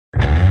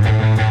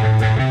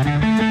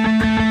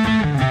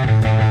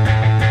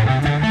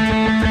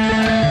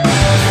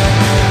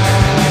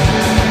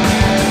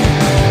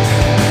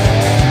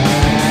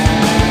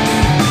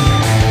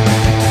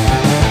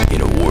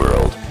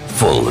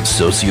with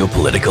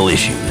socio-political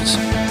issues.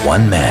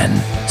 One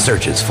man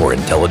searches for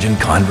intelligent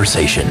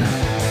conversation.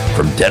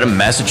 From Dedham,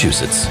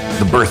 Massachusetts,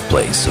 the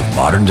birthplace of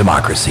modern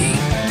democracy,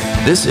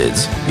 this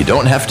is You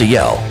Don't Have to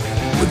Yell,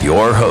 with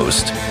your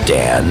host,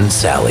 Dan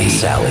Sally.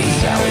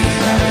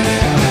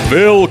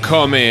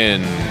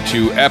 Willkommen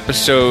to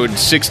episode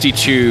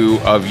 62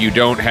 of You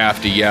Don't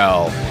Have to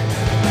Yell.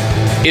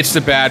 It's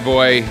the bad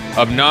boy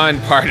of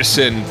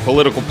nonpartisan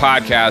political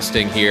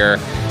podcasting here,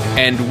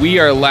 and we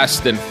are less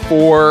than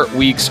 4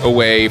 weeks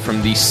away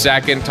from the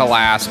second to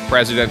last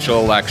presidential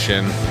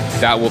election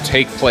that will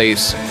take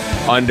place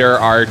under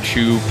our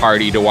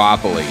two-party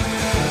duopoly.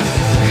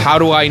 How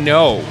do I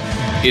know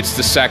it's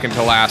the second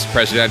to last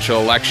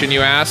presidential election,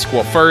 you ask?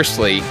 Well,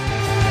 firstly,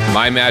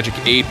 my magic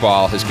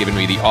 8-ball has given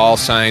me the all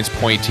signs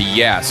point to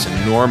yes,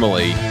 and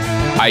normally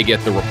I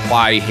get the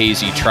reply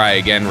hazy try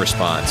again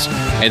response.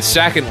 And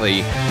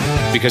secondly,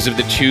 because of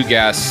the two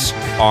guests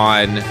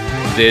on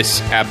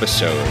this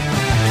episode.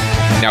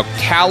 Now,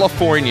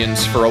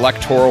 Californians for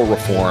Electoral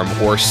Reform,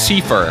 or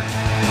CFER,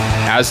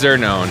 as they're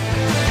known,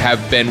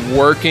 have been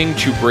working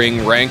to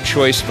bring ranked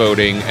choice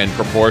voting and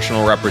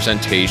proportional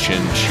representation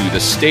to the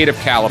state of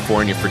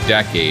California for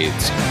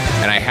decades,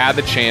 and I had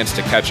the chance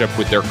to catch up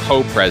with their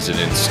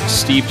co-presidents,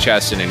 Steve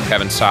Chesson and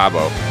Kevin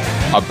Sabo,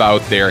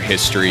 about their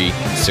history,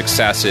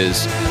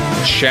 successes,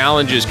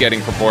 challenges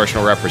getting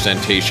proportional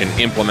representation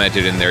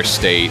implemented in their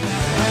state,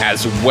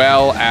 as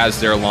well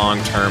as their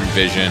long-term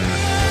vision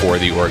for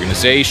the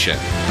organization.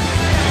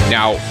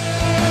 Now,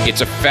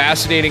 it's a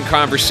fascinating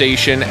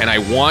conversation, and I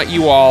want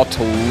you all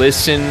to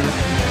listen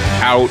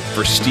out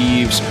for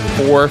Steve's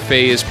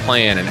 4-phase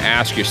plan and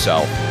ask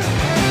yourself,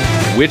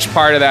 which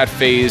part of that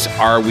phase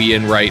are we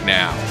in right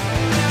now?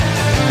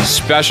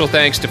 Special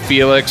thanks to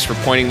Felix for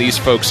pointing these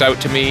folks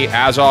out to me.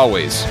 As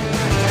always,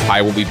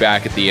 I will be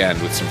back at the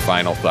end with some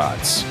final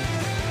thoughts.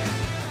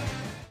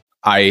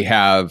 I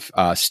have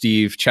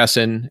Steve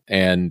Chesson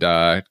and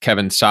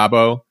Kevin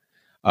Sabo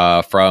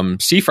from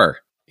CFER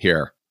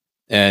here.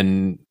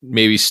 And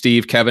maybe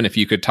Steve, Kevin, if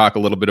you could talk a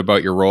little bit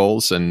about your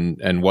roles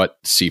and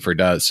what CFER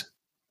does.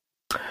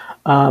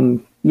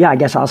 Yeah, I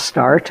guess I'll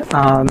start.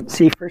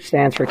 CFER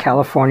stands for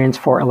Californians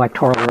for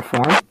Electoral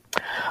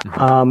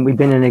Reform. We've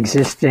been in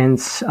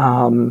existence since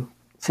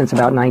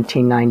about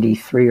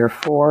 1993 or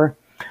 4.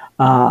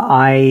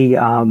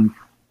 I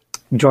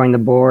joined the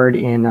board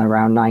in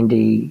around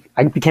 90.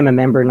 I became a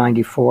member in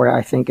 94,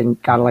 I think,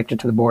 and got elected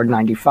to the board in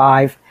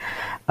 95,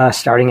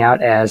 starting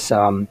out as...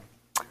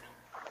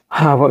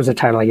 what was the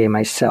title I gave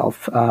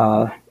myself?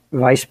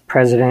 Vice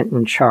President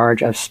in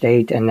charge of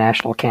state and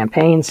national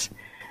campaigns.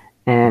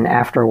 And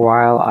after a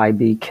while, I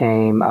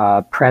became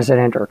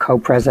president or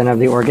co-president of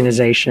the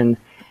organization.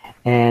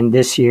 And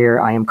this year,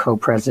 I am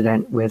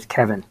co-president with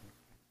Kevin.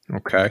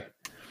 Okay.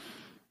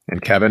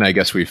 And Kevin, I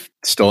guess we've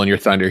stolen your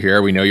thunder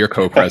here. We know you're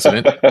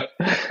co-president.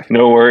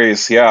 No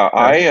worries. Yeah,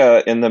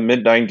 I in the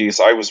mid-90s,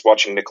 I was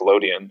watching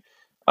Nickelodeon.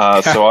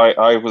 So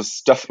I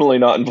was definitely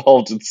not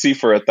involved in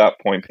CFER at that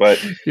point. But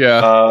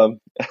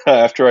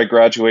after I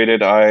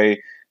graduated, I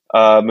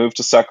moved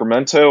to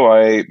Sacramento.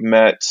 I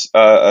met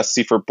a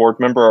CFER board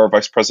member, our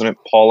vice president,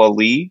 Paula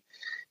Lee,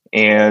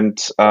 and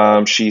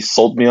she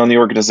sold me on the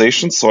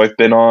organization. So I've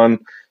been on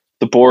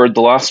the board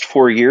the last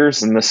 4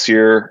 years, and this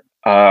year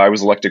I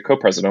was elected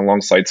co-president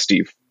alongside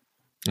Steve.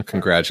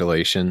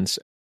 Congratulations.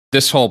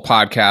 This whole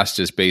podcast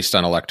is based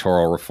on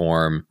electoral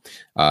reform.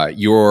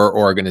 Your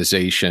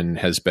organization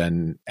has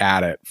been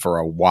at it for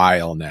a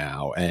while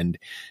now. And,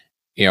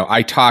 you know,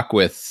 I've talked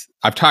with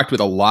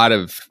a lot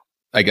of,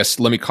 I guess,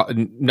 let me call,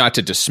 not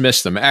to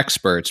dismiss them,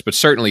 experts, but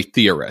certainly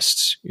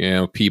theorists, you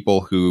know,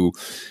 people who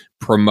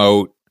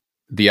promote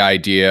the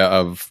idea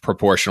of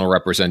proportional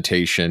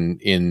representation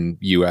in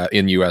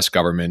U.S.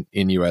 government,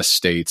 in U.S.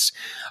 states.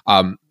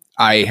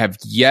 I have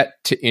yet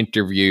to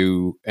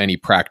interview any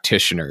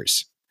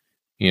practitioners.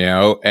 You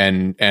know,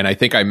 and I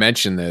think I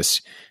mentioned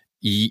this,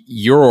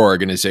 your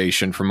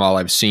organization, from all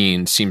I've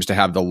seen, seems to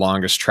have the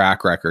longest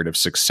track record of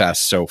success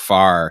so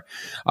far.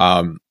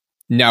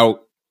 Now,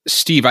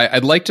 Steve,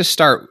 I'd like to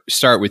start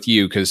with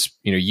you because,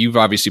 you know, you've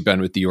obviously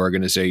been with the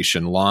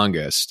organization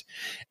longest.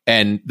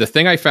 And the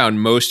thing I found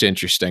most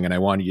interesting, and I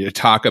wanted you to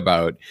talk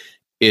about,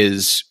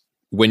 is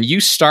when you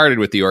started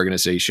with the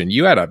organization,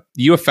 you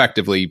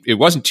effectively, it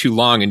wasn't too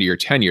long into your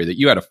tenure that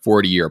you had a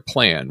 40-year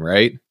plan,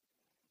 right?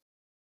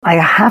 I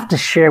have to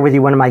share with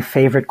you one of my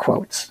favorite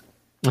quotes.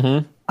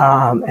 And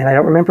I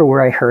don't remember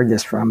where I heard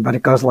this from, but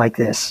it goes like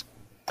this.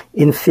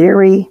 In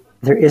theory,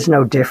 there is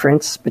no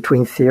difference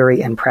between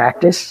theory and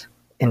practice.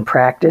 In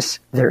practice,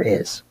 there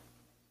is.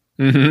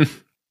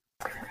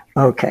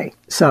 Okay.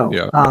 So,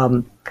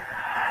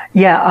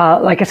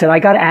 like I said, I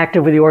got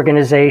active with the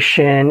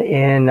organization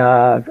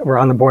we're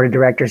on the board of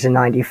directors in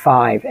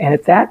 95. And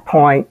at that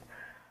point,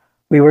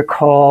 we were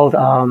called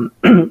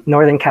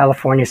Northern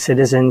California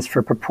Citizens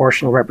for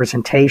Proportional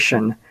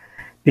Representation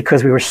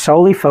because we were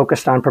solely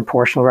focused on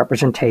proportional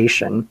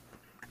representation.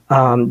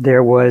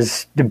 There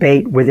was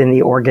debate within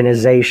the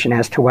organization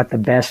as to what the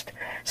best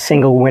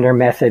single winner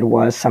method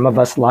was. Some of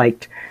us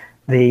liked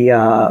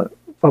the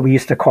what we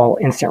used to call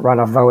instant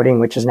runoff voting,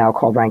 which is now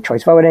called ranked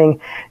choice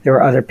voting. There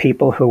were other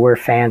people who were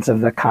fans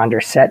of the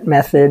Condorcet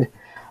method.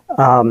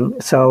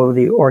 So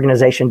the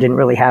organization didn't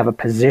really have a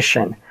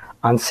position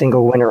on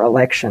single winner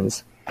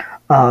elections.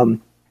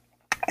 And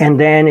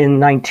then in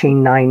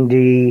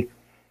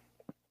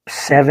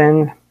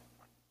 1997,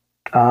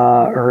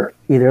 or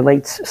either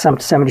late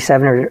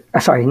 97 or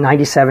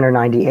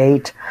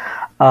 98,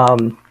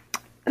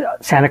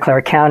 Santa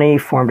Clara County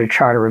formed a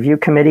charter review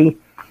committee,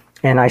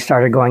 and I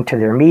started going to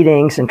their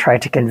meetings and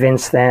tried to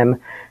convince them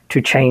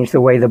to change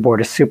the way the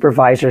Board of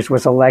Supervisors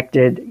was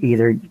elected,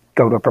 either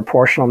go to a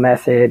proportional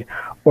method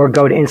or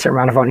go to instant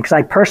runoff voting, because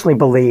I personally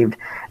believed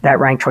that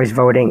ranked choice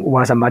voting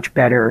was a much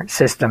better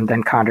system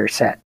than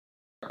Condorcet.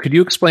 Could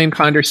you explain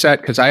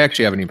Condorcet? Because I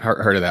actually haven't even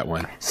heard of that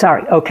one.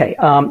 Sorry. Okay.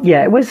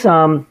 Yeah, it was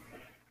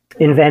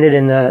invented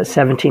in the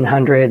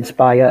 1700s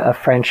by a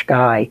French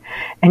guy.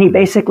 And he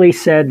basically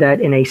said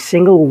that in a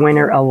single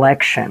winner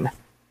election,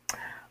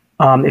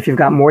 if you've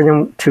got more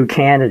than two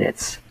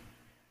candidates,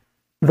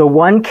 the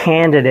one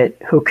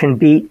candidate who can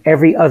beat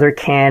every other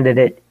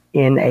candidate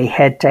in a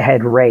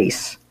head-to-head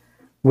race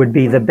would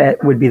be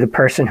the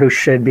person who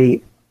should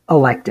be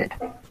elected.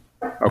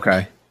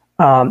 Okay.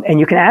 And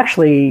you can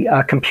actually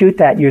compute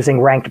that using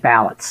ranked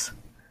ballots.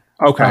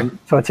 Okay.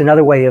 So it's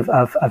another way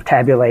of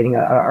tabulating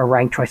a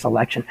ranked choice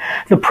election.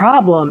 The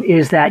problem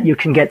is that you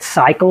can get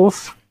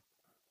cycles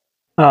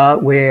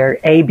where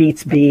A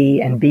beats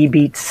B and B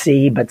beats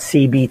C, but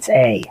C beats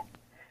A.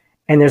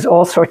 And there's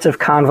all sorts of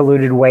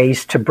convoluted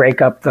ways to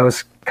break up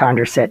those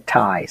Condorcet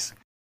ties.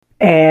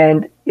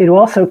 And it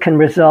also can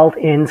result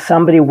in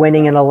somebody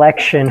winning an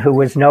election who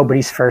was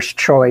nobody's first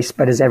choice,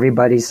 but is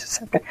everybody's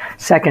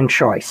second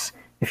choice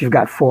if you've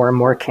got four or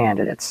more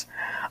candidates.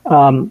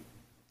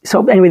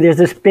 So anyway, there's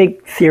this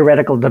big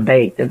theoretical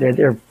debate.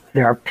 There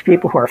are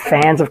people who are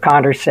fans of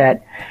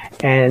Condorcet,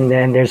 and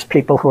then there's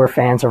people who are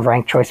fans of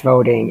ranked choice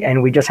voting,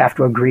 and we just have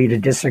to agree to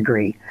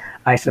disagree,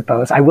 I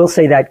suppose. I will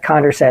say that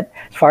Condorcet,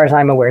 as far as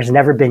I'm aware, has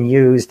never been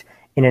used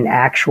in an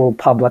actual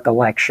public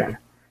election,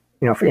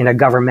 in a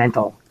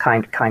governmental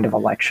kind of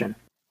election.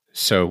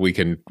 So we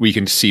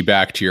can see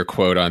back to your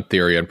quote on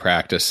theory and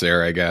practice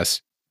there, I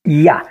guess.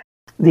 Yeah.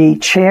 The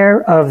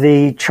chair of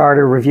the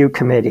Charter Review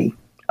Committee,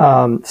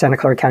 Santa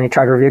Clara County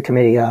Charter Review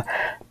Committee, a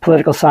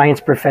political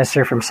science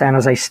professor from San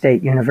Jose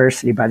State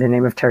University by the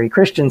name of Terry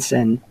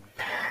Christensen,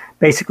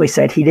 basically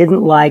said he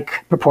didn't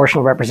like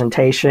proportional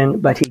representation,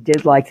 but he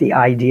did like the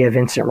idea of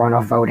instant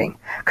runoff voting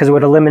because it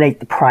would eliminate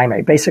the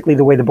primary. Basically,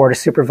 the way the Board of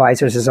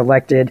Supervisors is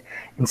elected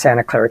in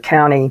Santa Clara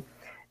County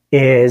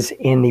is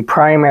in the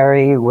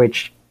primary,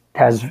 which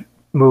has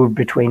moved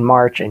between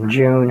March and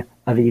June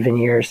of even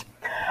years.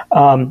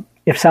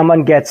 If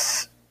someone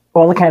gets,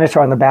 all the candidates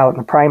are on the ballot in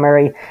the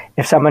primary.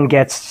 If someone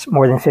gets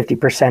more than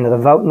 50% of the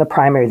vote in the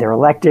primary, they're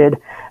elected.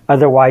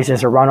 Otherwise,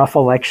 there's a runoff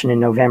election in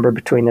November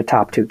between the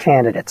top two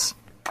candidates.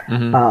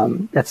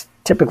 Mm-hmm. That's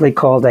typically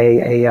called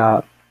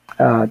a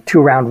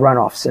two-round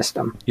runoff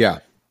system. Yeah.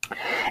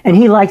 And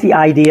he liked the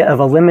idea of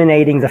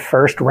eliminating the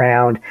first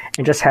round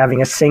and just having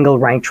a single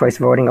ranked choice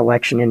voting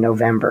election in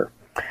November.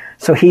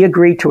 So he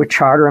agreed to a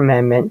charter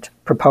amendment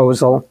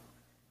proposal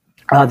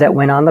that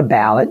went on the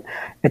ballot.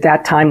 At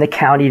that time, the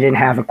county didn't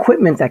have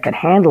equipment that could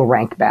handle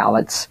ranked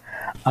ballots.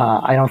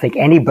 I don't think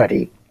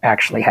anybody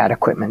actually had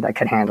equipment that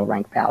could handle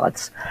ranked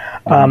ballots.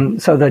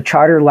 So the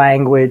charter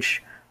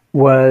language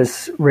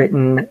was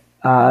written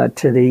to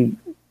the,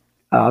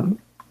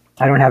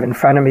 I don't have it in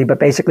front of me, but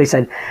basically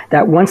said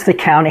that once the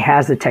county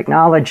has the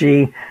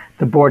technology,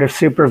 the Board of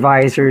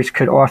Supervisors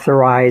could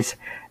authorize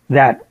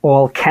that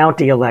all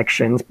county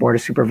elections, Board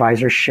of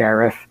Supervisors,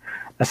 sheriff,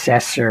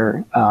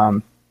 assessor,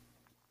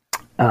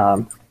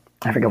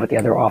 I forget what the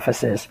other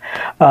office is,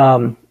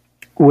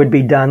 would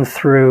be done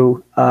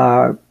through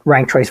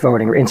ranked choice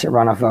voting or instant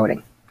runoff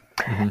voting.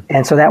 Mm-hmm.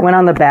 And so that went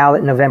on the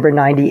ballot in November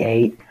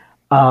 98.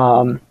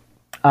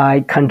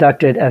 I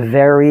conducted a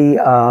very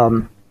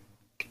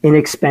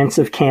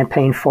inexpensive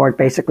campaign for it,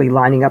 basically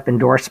lining up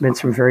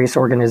endorsements from various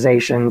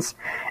organizations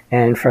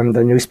and from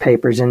the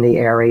newspapers in the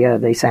area.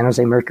 The San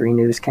Jose Mercury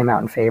News came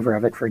out in favor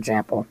of it, for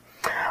example.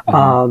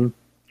 Mm-hmm.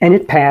 And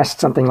it passed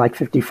something like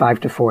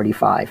 55 to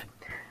 45.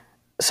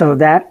 So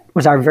that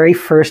was our very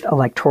first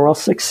electoral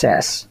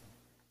success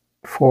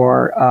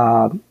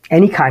for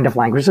any kind of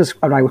language. This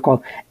is what I would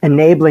call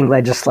enabling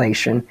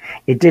legislation.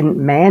 It didn't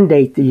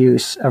mandate the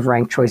use of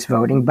ranked choice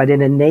voting, but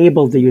it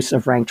enabled the use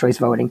of ranked choice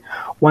voting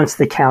once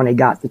the county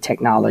got the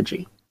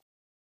technology.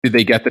 Did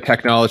they get the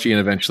technology and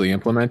eventually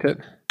implement it?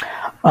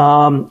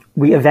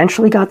 We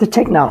eventually got the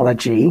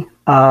technology,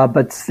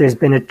 but there's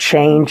been a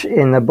change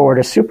in the Board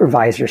of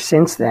Supervisors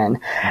since then.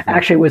 Mm-hmm.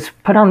 Actually, it was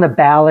put on the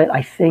ballot,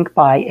 I think,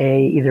 by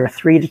either a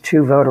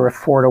 3-2 vote or a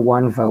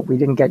 4-1 vote. We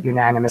didn't get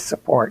unanimous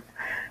support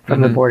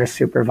from the Board of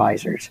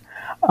Supervisors.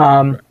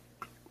 And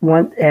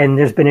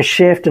there's been a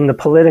shift, and the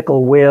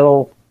political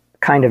will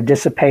kind of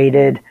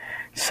dissipated,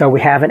 so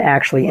we haven't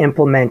actually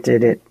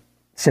implemented it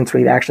since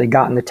we've actually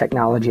gotten the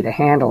technology to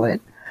handle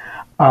it.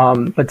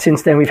 But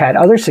since then, we've had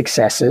other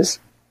successes.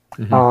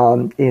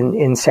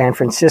 In San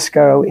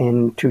Francisco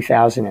in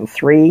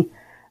 2003,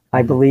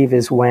 I believe,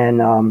 is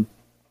when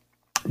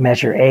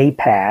Measure A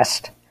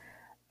passed,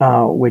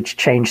 which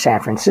changed San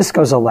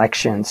Francisco's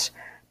elections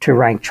to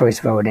ranked choice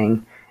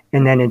voting.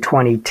 And then in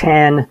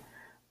 2010,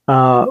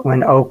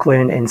 when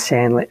Oakland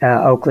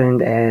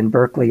and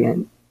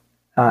Berkeley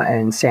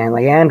and San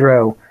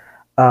Leandro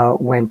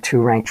went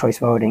to ranked choice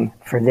voting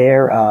for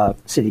their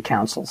city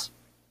councils.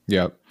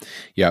 Yep.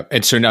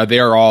 And so now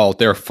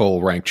they're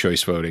full ranked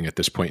choice voting at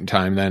this point in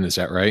time. Then is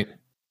that right?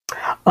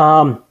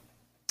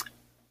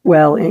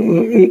 Well,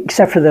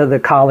 except for the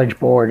college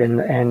board and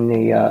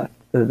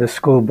the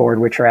school board,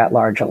 which are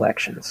at-large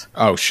elections.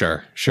 Oh,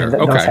 sure.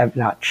 Those have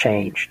not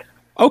changed.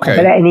 Okay.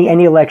 But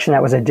any election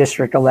that was a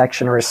district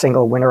election or a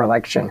single winner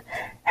election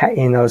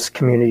in those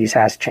communities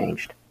has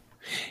changed.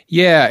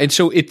 Yeah, and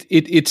so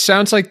it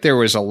sounds like there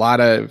was a lot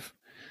of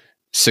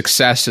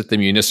success at the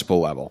municipal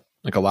level,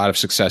 like a lot of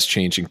success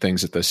changing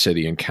things at the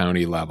city and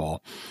county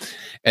level.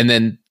 And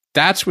then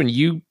that's when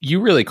you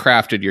really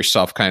crafted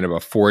yourself kind of a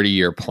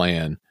 40-year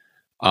plan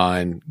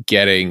on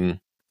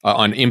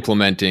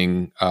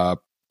implementing a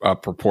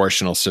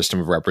proportional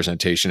system of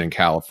representation in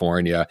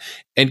California.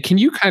 And can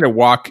you kind of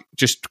walk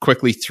just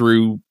quickly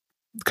through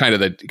kind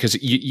of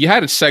because you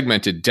had it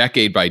segmented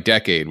decade by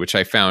decade, which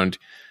I found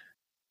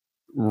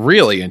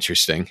really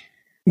interesting.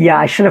 Yeah,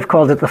 I should have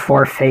called it the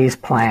 4-phase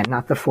plan,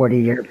 not the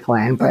 40-year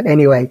plan. But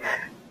anyway,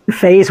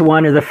 phase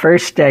 1 of the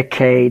first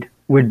decade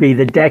would be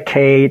the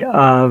decade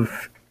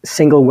of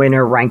single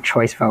winner ranked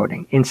choice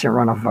voting, instant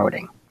runoff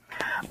voting,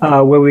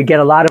 where we get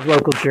a lot of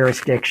local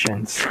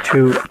jurisdictions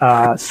to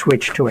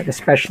switch to it,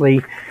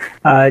 especially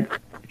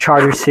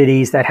charter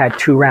cities that had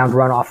 2-round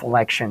runoff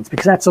elections,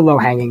 because that's a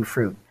low-hanging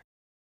fruit.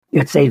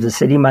 It saves the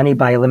city money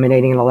by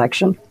eliminating an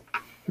election.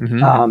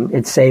 Mm-hmm.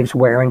 It saves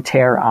wear and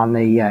tear on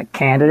the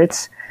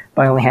candidates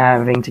by only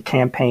having to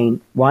campaign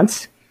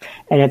once.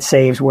 And it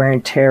saves wear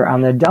and tear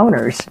on the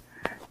donors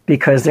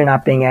because they're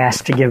not being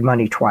asked to give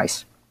money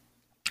twice.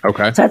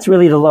 Okay. So that's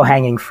really the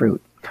low-hanging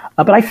fruit.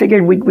 But I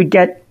figured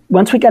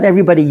once we got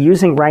everybody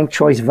using ranked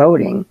choice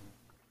voting,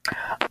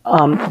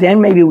 then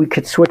maybe we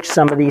could switch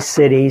some of these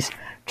cities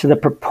to the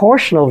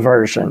proportional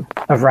version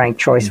of ranked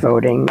choice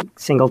voting,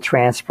 single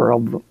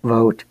transferable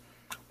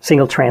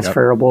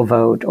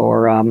vote,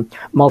 or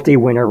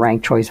multi-winner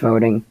ranked choice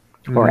voting,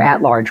 or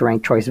at-large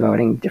ranked choice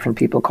voting. Different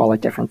people call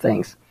it different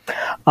things.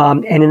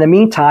 And in the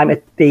meantime,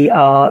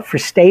 for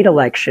state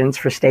elections,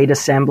 for state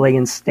assembly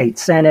and state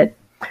senate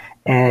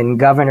and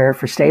governor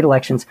for state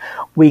elections,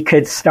 we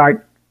could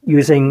start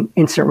using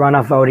instant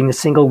runoff voting, the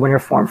single winner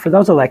form for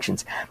those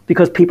elections,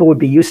 because people would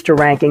be used to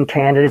ranking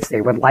candidates.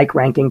 They would like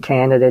ranking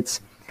candidates.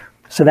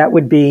 So that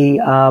would be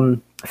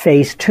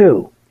phase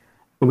 2.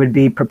 It would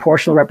be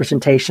proportional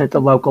representation at the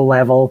local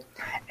level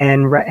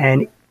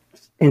and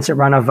instant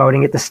runoff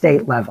voting at the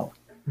state level.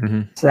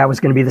 Mm-hmm. So that was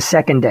going to be the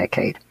second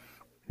decade.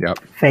 Yep.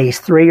 Phase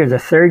 3, or the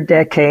third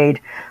decade,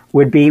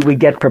 would be we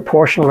get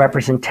proportional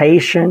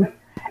representation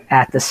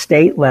at the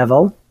state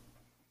level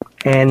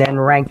and then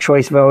ranked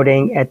choice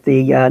voting at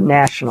the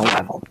national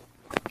level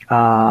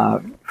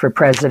for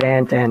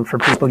president and for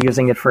people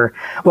using it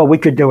we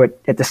could do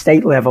it at the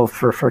state level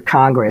for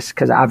Congress,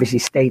 because obviously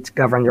states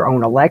govern their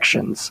own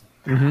elections.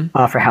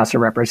 Mm-hmm. For House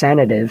of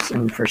Representatives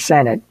and for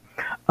Senate.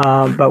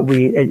 But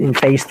in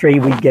phase 3,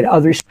 we'd get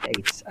other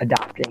states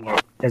adopting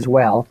it as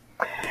well.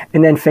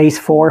 And then phase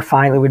 4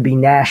 finally would be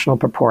national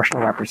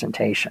proportional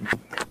representation.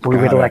 We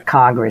would elect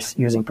Congress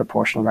using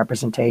proportional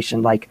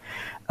representation, like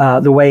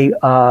the way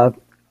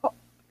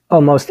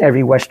almost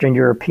every Western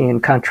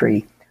European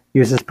country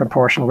uses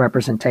proportional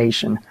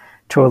representation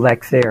to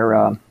elect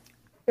their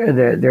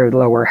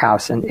lower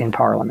house in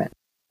Parliament.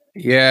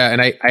 Yeah,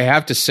 and I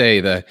have to say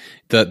the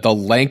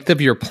length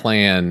of your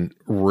plan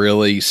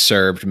really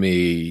served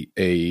me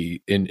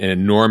an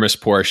enormous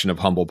portion of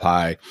humble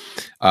pie,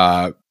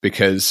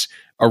 because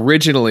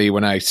originally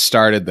when I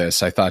started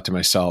this, I thought to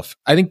myself,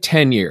 I think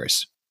 10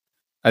 years.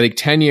 I think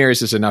 10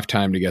 years is enough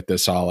time to get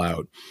this all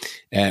out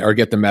or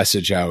get the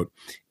message out.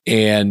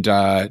 And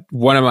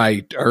one of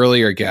my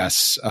earlier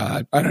guests,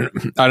 I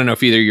don't know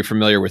if either you're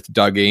familiar with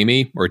Doug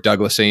Amy or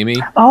Douglas Amy.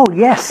 Oh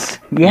yes,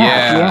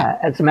 yeah.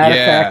 As a matter of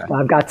fact,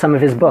 I've got some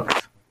of his books.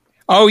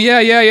 Oh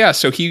yeah.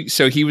 So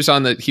he was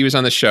on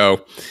the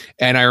show,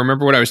 and I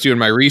remember when I was doing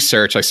my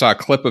research, I saw a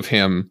clip of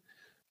him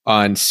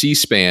on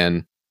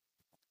C-SPAN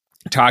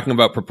talking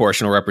about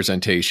proportional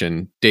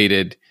representation,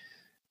 dated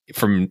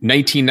from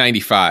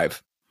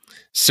 1995.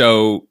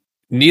 So,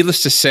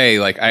 needless to say,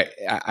 like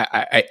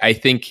I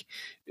think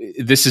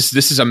this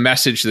is a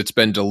message that's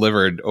been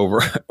delivered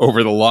over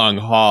the long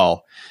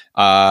haul,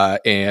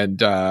 and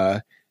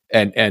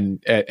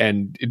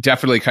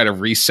definitely kind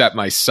of reset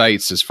my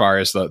sights as far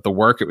as the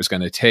work it was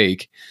going to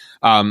take.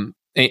 And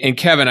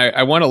Kevin,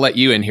 I want to let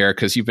you in here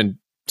because you've been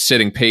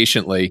sitting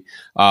patiently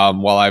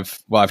while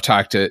I've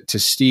talked to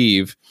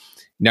Steve.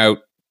 Now,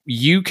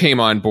 you came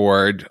on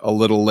board a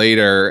little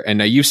later, and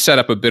now you've set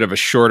up a bit of a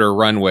shorter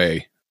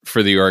runway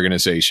for the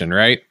organization,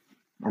 right?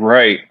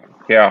 Right.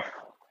 Yeah.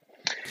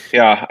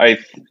 Yeah,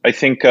 I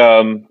think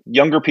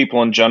younger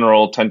people in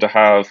general tend to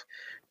have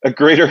a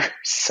greater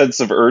sense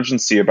of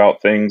urgency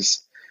about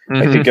things.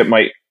 Mm-hmm. I think it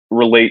might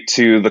relate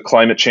to the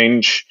climate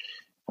change,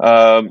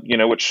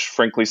 which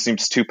frankly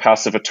seems too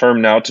passive a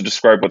term now to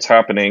describe what's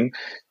happening.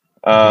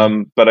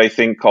 But I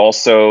think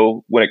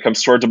also when it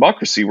comes to our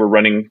democracy, we're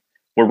running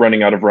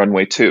out of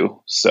runway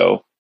too.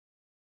 So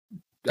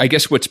I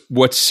guess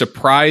what's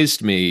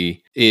surprised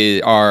me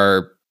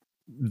are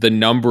the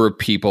number of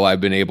people I've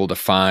been able to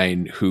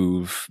find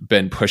who've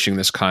been pushing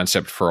this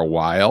concept for a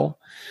while.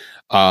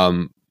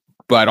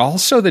 But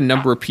also the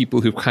number of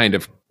people who've kind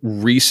of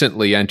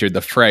recently entered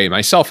the fray,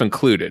 myself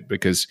included,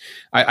 because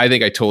I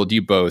think I told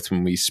you both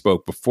when we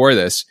spoke before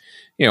this,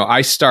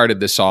 I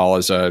started this all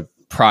as a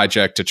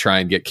project to try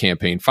and get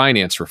campaign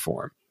finance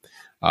reform.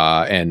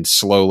 And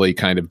slowly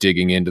kind of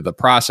digging into the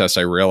process,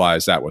 I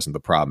realized that wasn't the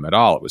problem at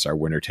all. It was our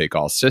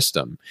winner-take-all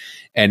system.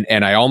 And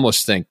I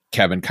almost think,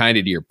 Kevin, kind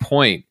of to your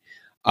point,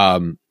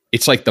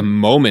 it's like the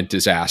moment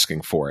is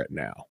asking for it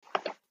now.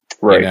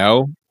 Right.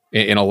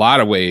 In a lot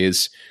of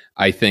ways,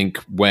 I think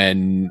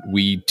when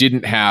we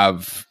didn't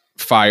have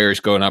fires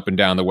going up and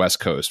down the West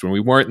Coast, when we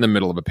weren't in the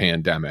middle of a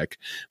pandemic,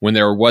 when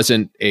there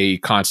wasn't a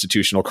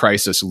constitutional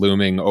crisis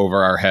looming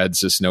over our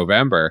heads this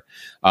November,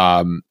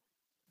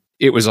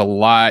 it was a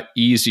lot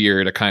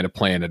easier to kind of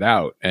plan it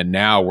out. And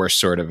now we're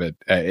sort of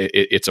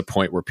it's a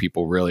point where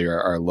people really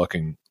are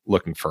looking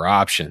for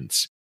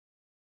options.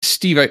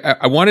 Steve,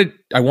 I want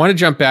to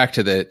jump back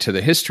to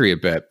the history a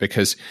bit,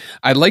 because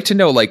I'd like to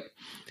know,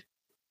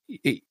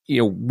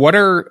 what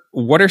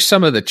are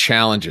some of the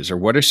challenges, or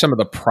what are some of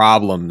the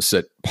problems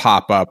that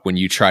pop up when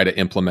you try to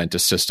implement a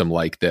system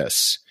like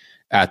this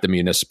at the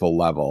municipal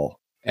level?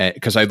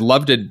 Because I'd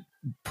love to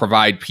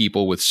provide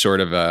people with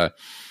sort of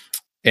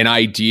an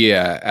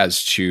idea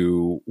as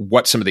to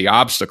what some of the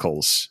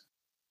obstacles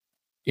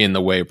in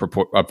the way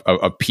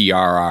of PR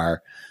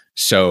are,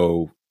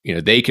 so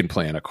they can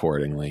plan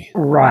accordingly.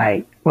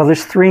 Right. Well,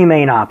 there's three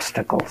main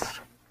obstacles.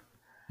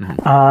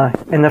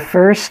 Mm-hmm. And the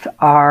first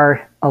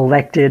are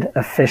elected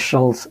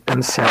officials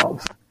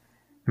themselves,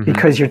 mm-hmm.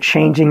 because you're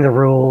changing the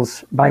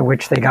rules by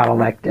which they got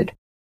elected.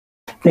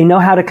 They know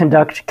how to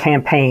conduct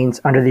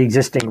campaigns under the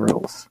existing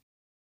rules.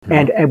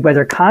 Mm-hmm. And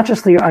whether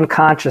consciously or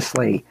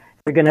unconsciously,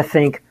 they're going to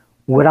think,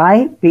 would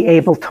I be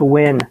able to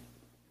win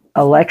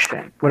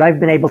election? Would I have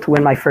been able to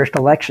win my first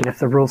election if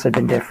the rules had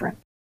been different?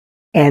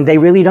 And they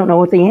really don't know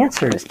what the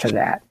answer is to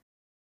that.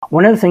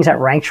 One of the things that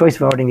ranked choice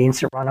voting, the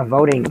instant runoff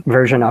voting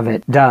version of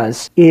it,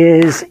 does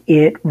is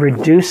it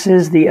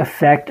reduces the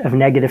effect of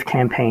negative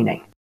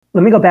campaigning.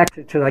 Let me go back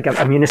to like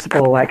a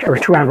municipal election or a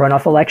two-round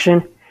runoff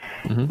election.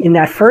 Mm-hmm. In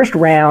that first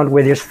round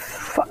where there's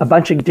a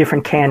bunch of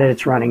different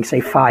candidates running,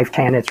 say 5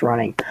 candidates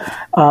running,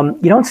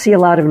 you don't see a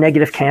lot of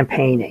negative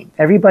campaigning.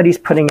 Everybody's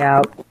putting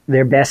out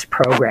their best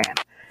program,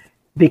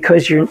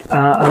 because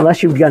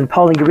unless you've done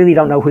polling, you really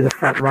don't know who the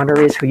front runner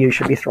is, who you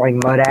should be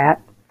throwing mud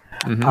at.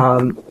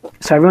 Mm-hmm.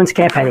 So everyone's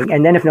campaigning.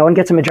 And then if no one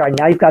gets a majority,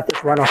 now you've got this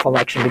runoff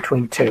election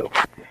between two.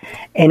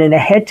 And in a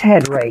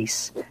head-to-head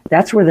race,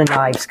 that's where the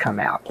knives come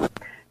out.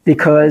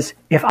 Because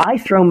if I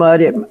throw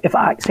mud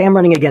say I'm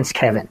running against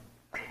Kevin,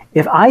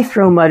 if I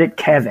throw mud at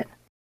Kevin,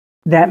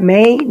 that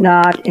may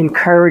not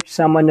encourage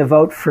someone to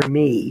vote for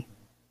me,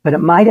 but it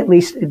might at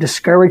least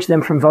discourage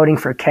them from voting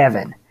for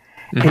Kevin.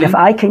 Mm-hmm. And if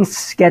I can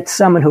get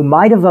someone who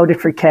might have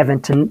voted for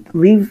Kevin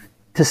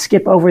to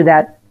skip over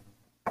that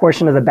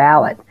portion of the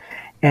ballot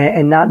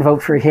and not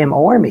vote for him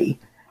or me,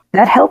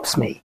 that helps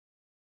me.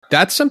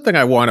 That's something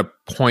I want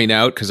to point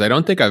out, because I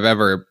don't think I've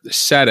ever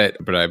said it,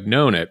 but I've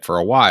known it for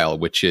a while,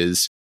 which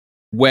is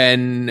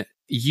when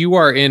you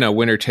are in a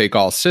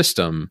winner-take-all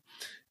system,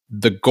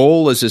 the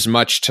goal is as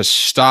much to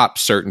stop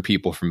certain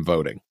people from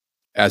voting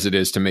as it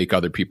is to make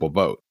other people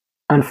vote.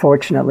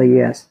 Unfortunately,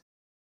 yes.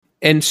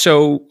 And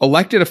so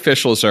elected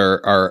officials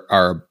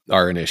are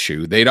an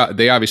issue.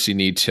 They obviously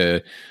need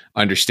to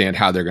understand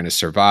how they're going to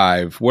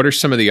survive. What are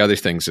some of the other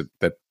things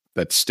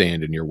that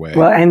stand in your way?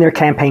 Well, and they're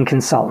campaign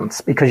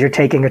consultants, because you're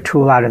taking a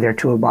tool out of their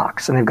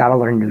toolbox and they've got to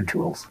learn new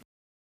tools.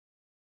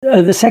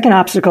 The second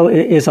obstacle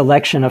is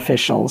election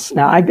officials.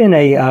 Now, I've been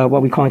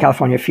what we call in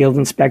California, field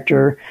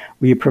inspector,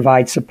 where you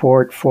provide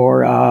support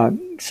for,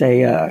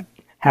 say,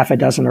 half a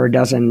dozen or a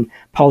dozen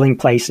polling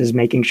places,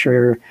 making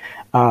sure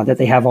that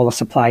they have all the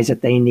supplies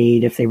that they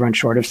need if they run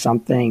short of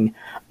something,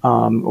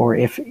 or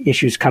if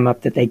issues come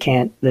up that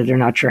they're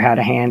not sure how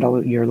to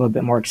handle. You're a little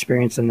bit more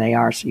experienced than they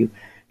are, so you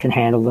can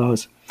handle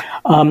those.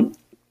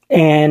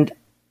 And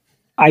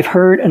I've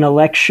heard an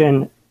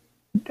election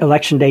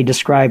day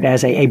described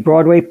as a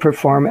Broadway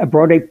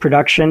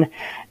production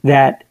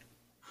that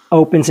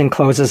opens and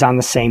closes on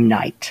the same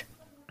night.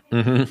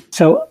 Mm-hmm.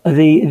 So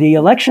the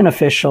election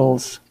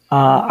officials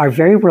are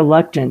very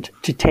reluctant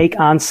to take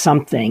on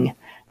something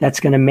that's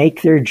going to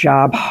make their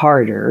job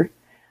harder,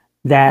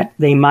 that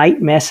they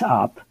might mess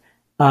up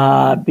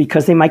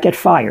because they might get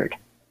fired.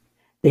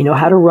 They know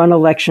how to run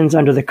elections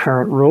under the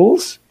current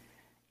rules.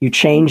 You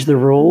change the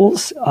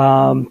rules,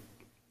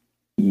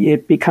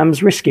 it becomes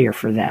riskier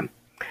for them.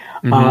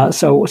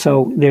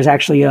 So there's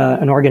actually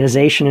an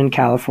organization in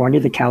California,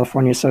 the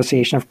California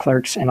Association of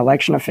Clerks and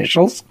Election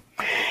Officials.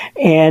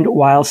 And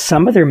while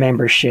some of their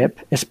membership,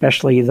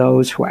 especially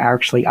those who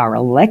actually are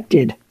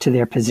elected to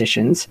their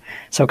positions,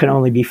 so can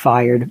only be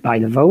fired by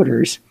the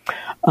voters,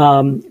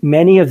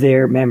 many of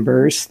their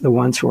members, the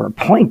ones who are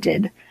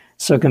appointed,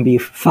 so can be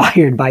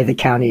fired by the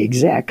county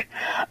exec,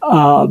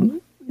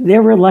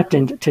 they're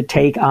reluctant to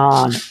take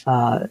on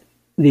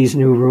these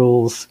new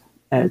rules,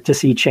 to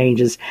see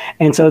changes.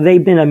 And so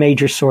they've been a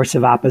major source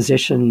of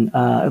opposition,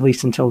 at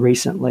least until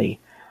recently,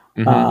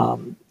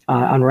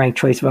 on ranked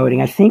choice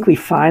voting. I think we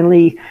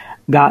finally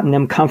gotten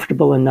them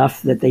comfortable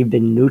enough that they've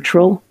been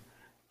neutral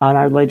on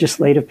our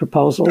legislative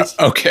proposals.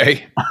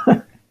 Okay.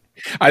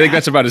 I think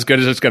that's about as good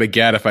as it's going to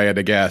get if I had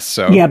to guess.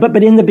 So yeah,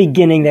 but in the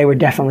beginning, they were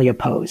definitely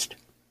opposed.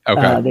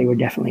 Okay. They were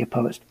definitely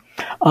opposed.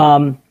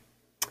 And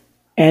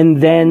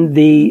then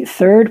the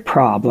third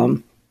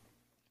problem,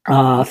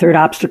 third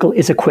obstacle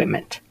is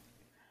equipment.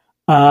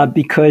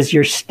 Because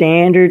your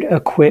standard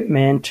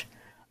equipment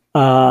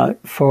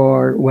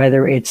for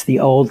whether it's the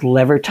old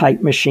lever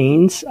type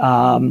machines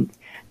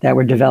that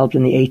were developed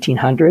in the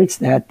 1800s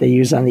that they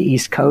use on the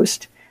East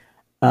Coast,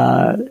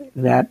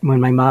 that when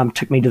my mom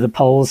took me to the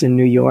polls in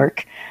New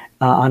York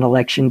on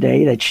election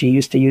day that she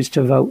used to use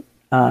to vote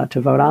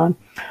on,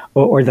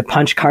 or the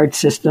punch card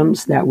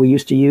systems that we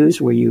used to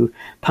use where you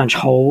punch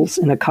holes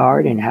in a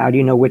card and how do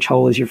you know which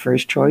hole is your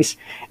first choice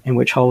and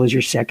which hole is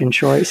your second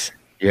choice?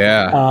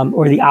 Yeah.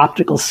 Or the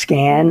optical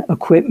scan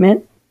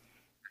equipment,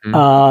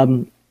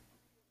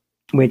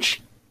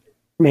 which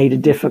made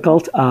it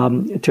difficult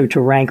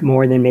to rank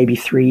more than maybe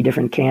 3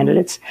 different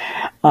candidates.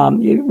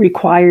 It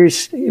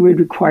would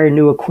require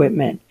new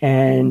equipment,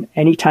 and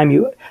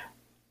anytime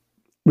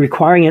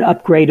requiring an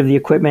upgrade of the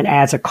equipment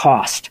adds a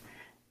cost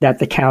that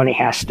the county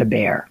has to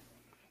bear.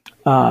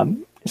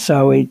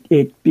 So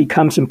it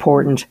becomes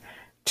important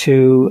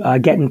to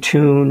get in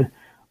tune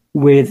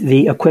with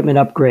the equipment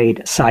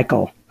upgrade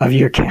cycle of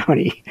your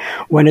county.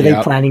 When are they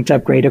planning to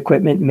upgrade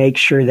equipment? Make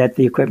sure that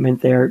the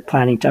equipment they're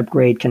planning to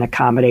upgrade can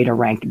accommodate a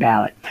ranked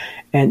ballot.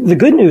 And the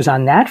good news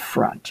on that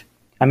front,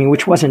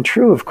 which wasn't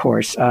true, of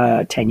course,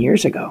 10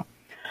 years ago.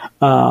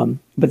 But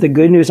the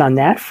good news on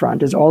that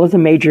front is all of the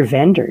major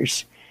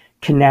vendors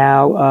can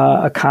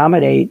now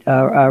accommodate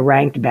a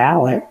ranked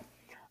ballot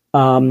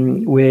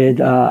with,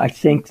 I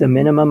think the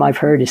minimum I've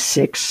heard is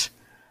 6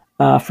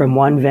 from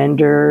one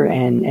vendor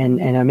and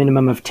a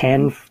minimum of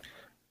 10.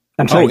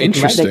 I'm sorry. Oh,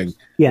 interesting.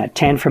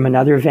 10 from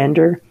another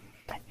vendor.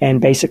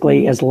 And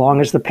basically as long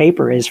as the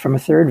paper is from a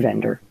third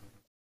vendor.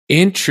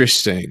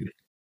 Interesting.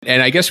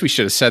 And I guess we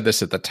should have said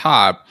this at the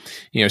top.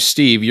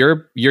 Steve,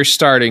 you're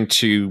starting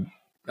to,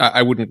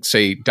 I wouldn't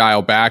say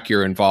dial back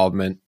your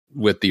involvement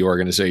with the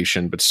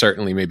organization, but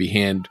certainly maybe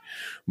hand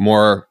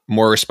more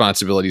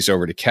responsibilities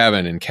over to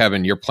Kevin. And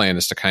Kevin, your plan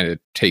is to kind of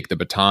take the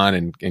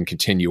baton and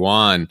continue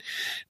on.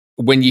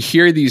 When you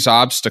hear these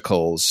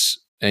obstacles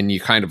and you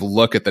kind of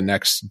look at the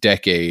next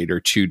decade or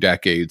 2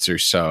 decades or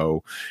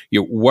so,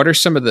 what are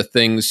some of the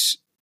things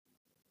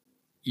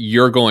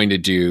you're going to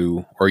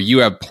do or you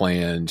have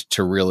planned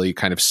to really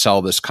kind of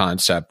sell this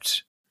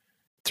concept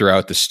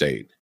throughout the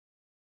state?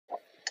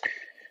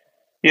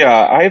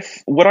 Yeah,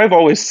 what I've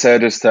always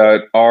said is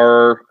that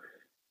our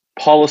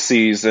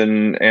policies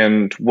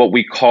and what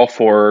we call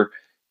for,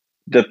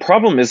 the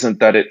problem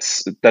isn't that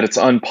it's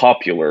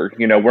unpopular.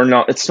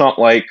 It's not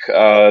like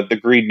the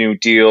Green New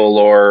Deal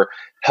or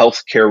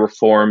healthcare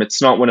reform.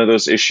 It's not one of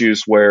those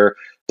issues where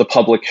the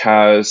public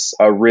has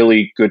a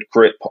really good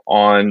grip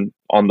on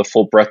the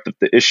full breadth of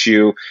the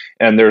issue,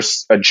 and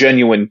there's a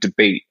genuine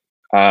debate,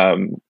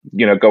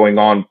 going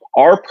on.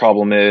 Our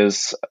problem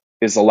is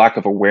a lack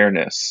of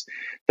awareness.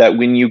 That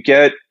when you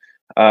get,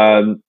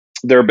 there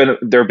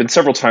have been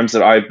several times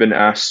that I've been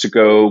asked to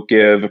go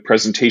give a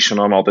presentation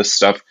on all this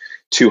stuff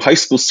to high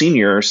school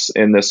seniors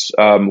in this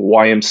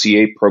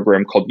YMCA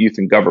program called Youth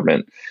in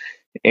Government.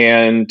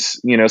 And,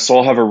 so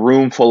I'll have a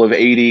room full of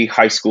 80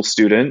 high school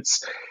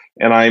students,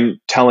 and I'm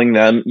telling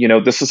them,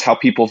 this is how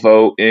people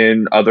vote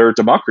in other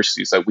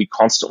democracies that we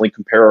constantly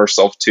compare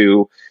ourselves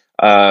to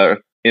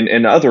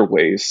in other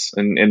ways.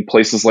 In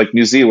places like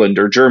New Zealand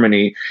or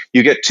Germany,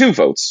 you get 2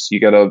 votes. You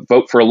get a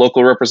vote for a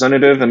local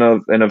representative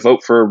and a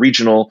vote for a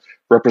regional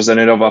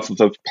representative off of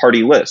the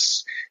party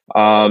list.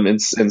 In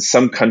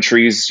some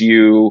countries,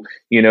 you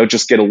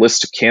just get a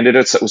list of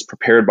candidates that was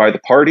prepared by the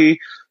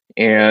party,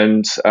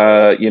 and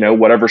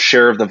whatever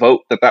share of the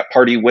vote that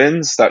party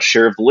wins, that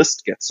share of the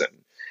list gets in.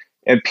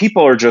 And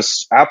people are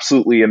just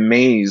absolutely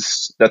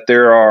amazed that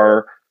there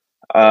are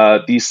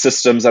these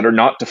systems that are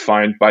not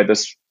defined by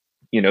this,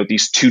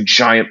 these 2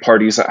 giant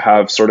parties that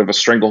have sort of a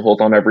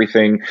stranglehold on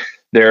everything.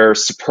 They're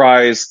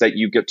surprised that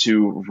you get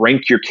to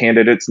rank your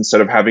candidates instead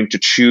of having to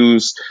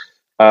choose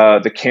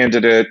the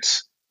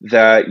candidate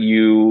that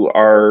you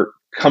are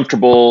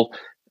comfortable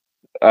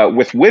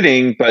with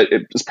winning, but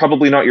it's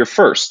probably not your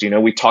first.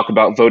 We talk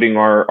about voting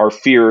our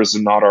fears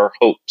and not our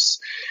hopes.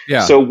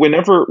 Yeah. So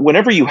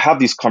whenever you have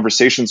these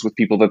conversations with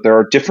people that there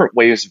are different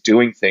ways of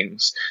doing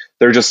things,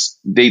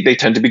 they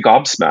tend to be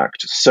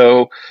gobsmacked.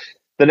 So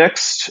the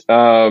next,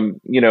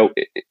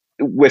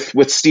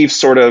 with Steve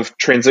sort of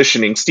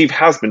transitioning, Steve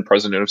has been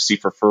president of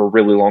CIFER for a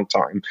really long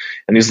time,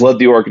 and he's led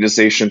the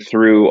organization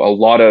through a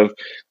lot of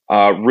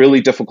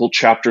really difficult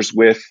chapters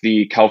with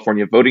the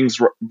California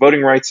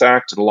Voting Rights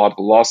Act and a lot of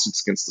the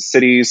lawsuits against the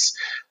cities.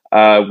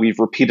 We've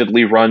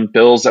repeatedly run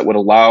bills that would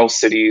allow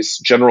cities,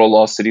 general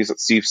law cities that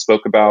Steve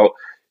spoke about,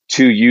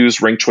 to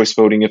use ranked choice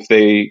voting if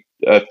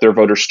their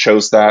voters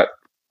chose that.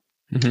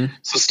 Mm-hmm.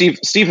 So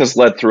Steve has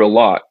led through a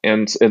lot,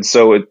 and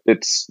so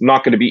it's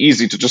not going to be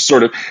easy to just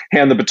sort of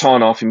hand the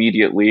baton off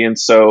immediately. And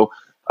so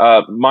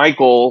my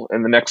goal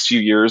in the next few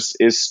years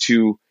is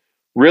to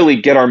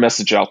really get our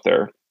message out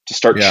there, to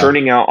start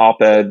churning out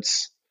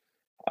op-eds,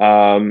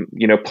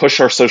 push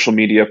our social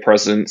media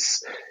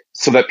presence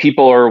so that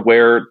people are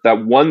aware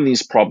that, one,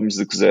 these problems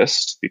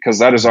exist, because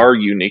that is our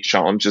unique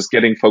challenge, is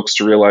getting folks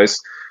to realize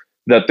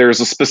that there's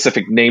a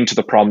specific name to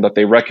the problem that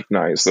they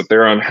recognize, that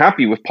they're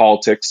unhappy with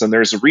politics, and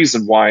there's a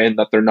reason why, and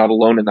that they're not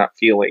alone in that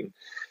feeling.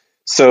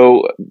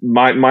 So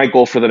my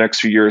goal for the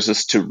next few years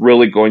is to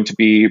really going to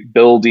be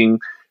building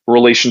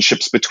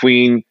relationships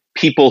between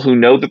people who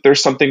know that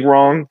there's something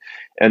wrong,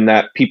 and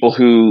that people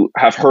who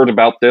have heard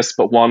about this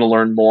but want to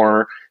learn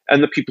more,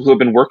 and the people who have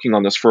been working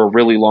on this for a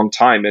really long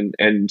time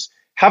and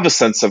have a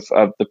sense of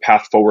the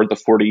path forward, the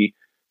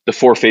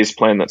 4-phase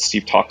plan that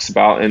Steve talks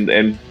about,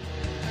 and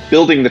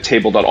building the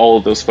table that all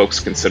of those folks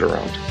can sit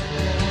around.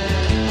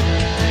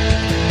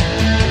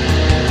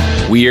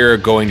 We are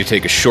going to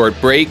take a short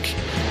break,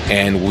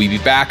 and we'll be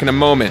back in a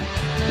moment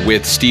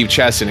with Steve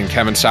Chesson and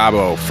Kevin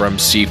Szabo from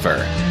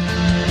CIFER.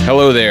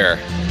 Hello there.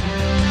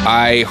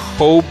 I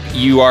hope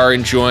you are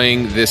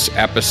enjoying this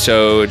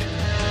episode,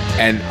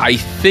 and I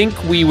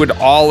think we would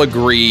all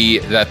agree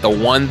that the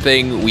one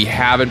thing we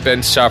haven't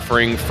been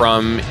suffering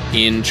from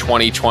in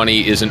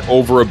 2020 is an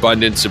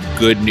overabundance of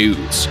good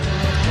news.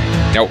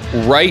 Now,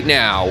 right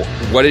now,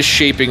 what is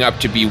shaping up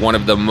to be one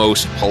of the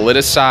most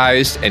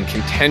politicized and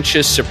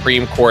contentious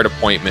Supreme Court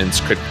appointments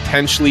could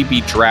potentially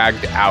be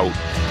dragged out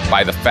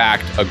by the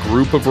fact a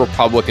group of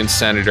Republican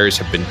senators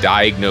have been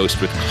diagnosed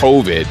with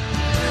COVID,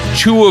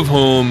 2 of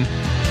whom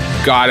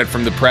got it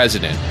from the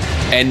president.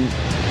 And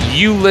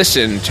you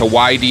listen to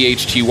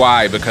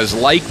YDHTY because,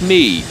 like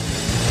me,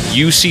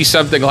 you see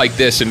something like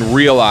this and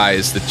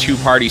realize the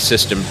two-party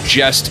system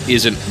just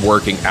isn't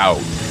working out,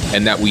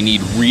 and that we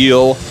need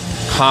real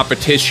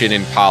competition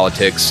in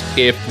politics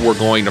if we're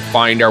going to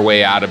find our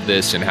way out of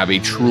this and have a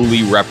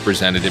truly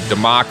representative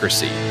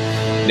democracy.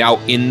 Now,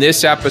 in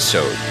this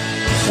episode,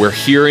 we're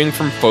hearing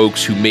from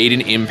folks who made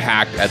an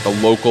impact at the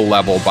local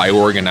level by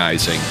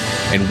organizing,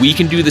 and we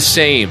can do the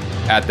same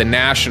at the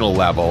national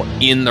level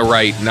in the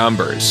right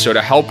numbers. So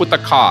to help with the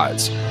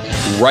cause,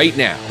 right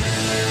now,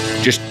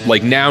 just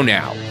like now,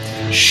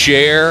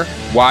 share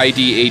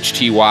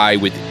YDHTY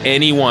with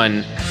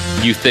anyone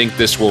you think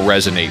this will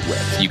resonate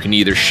with. You can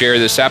either share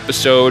this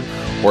episode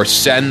or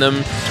send them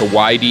to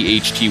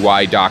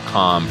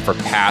ydhty.com for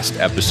past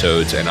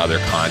episodes and other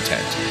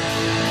content.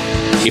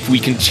 If we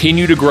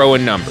continue to grow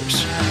in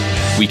numbers,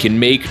 we can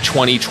make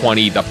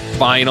 2020 the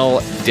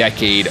final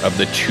decade of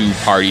the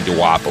two-party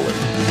duopoly.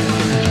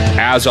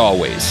 As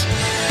always,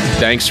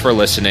 thanks for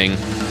listening,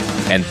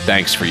 and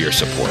thanks for your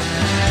support.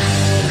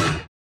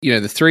 You know,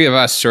 the three of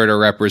us sort of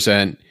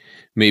represent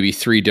maybe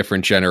 3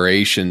 different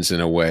generations in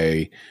a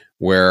way,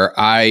 where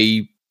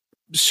I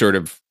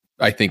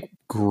think,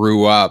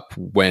 grew up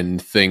when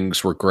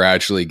things were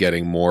gradually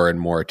getting more and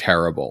more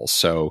terrible.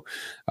 So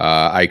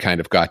I kind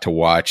of got to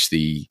watch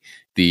the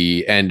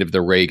end of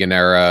the Reagan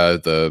era,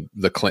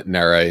 the Clinton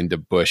era into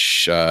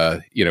Bush,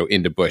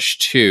 into Bush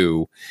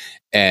 2.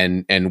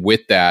 And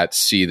with that,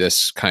 see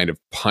this kind of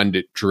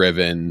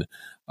pundit-driven,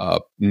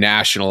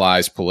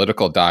 nationalized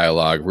political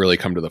dialogue really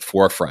come to the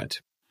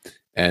forefront.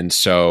 And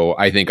so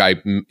I think I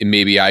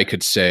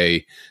could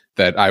say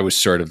that I was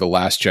sort of the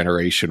last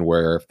generation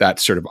where that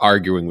sort of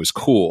arguing was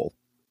cool.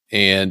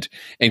 And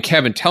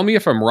Kevin, tell me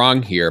if I'm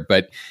wrong here,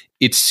 but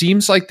it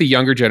seems like the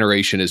younger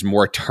generation is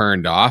more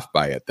turned off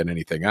by it than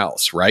anything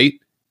else, right?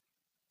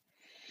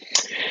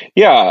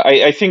 Yeah,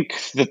 I think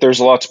that there's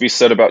a lot to be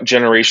said about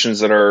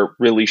generations that are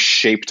really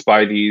shaped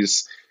by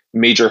these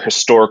major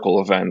historical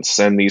events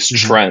and these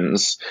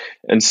trends.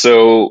 And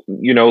so,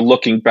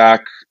 looking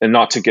back, and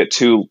not to get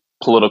too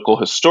political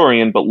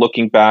historian, but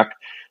looking back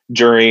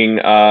during,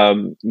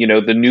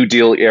 the New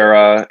Deal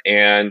era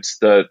and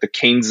the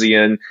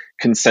Keynesian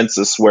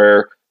consensus,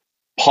 where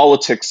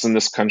politics in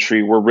this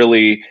country were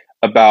really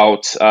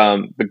about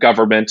the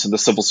government and the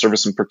civil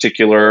service in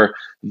particular,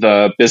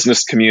 the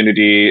business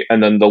community,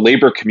 and then the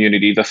labor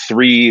community, the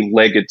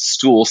 3-legged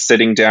stool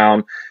sitting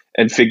down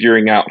and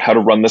figuring out how to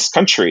run this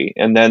country.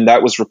 And then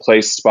that was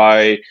replaced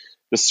by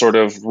this sort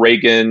of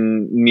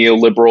Reagan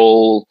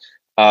neoliberal,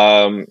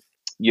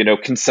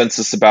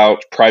 consensus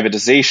about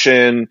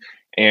privatization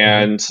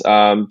and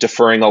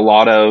deferring a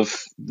lot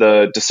of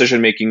the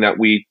decision-making that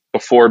we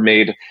before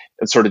made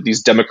in sort of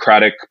these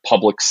democratic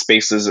public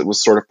spaces. It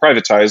was sort of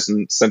privatized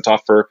and sent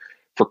off for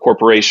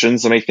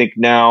corporations. And I think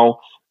now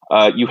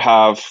you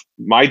have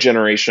my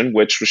generation,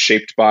 which was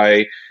shaped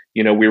by,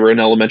 we were in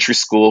elementary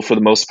school for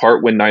the most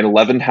part when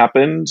 9/11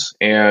 happened,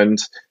 and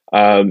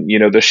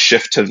the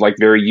shift to like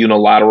very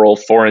unilateral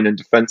foreign and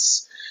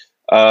defense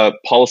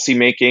policy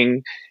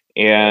making.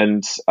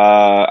 And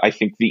I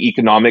think the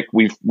economic,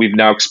 we've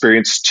now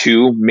experienced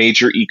two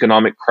major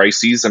economic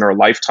crises in our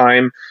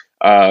lifetime.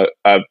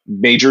 A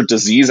major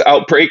disease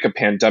outbreak, a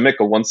pandemic,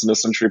 a once in a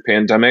century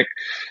pandemic.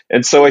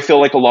 And so I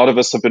feel like a lot of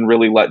us have been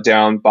really let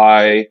down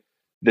by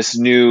this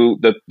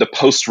the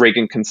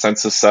post-Reagan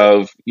consensus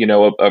of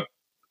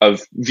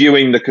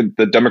viewing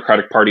the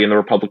Democratic Party and the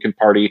Republican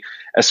Party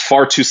as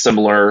far too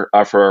similar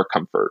for our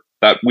comfort.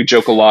 That we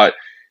joke a lot.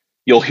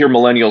 You'll hear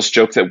millennials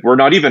joke that we're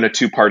not even a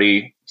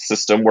two-party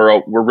system.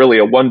 We're really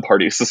a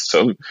one-party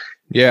system.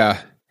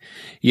 Yeah.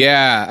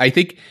 Yeah, I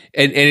think,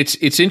 and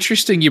it's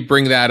interesting you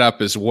bring that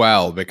up as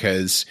well,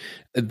 because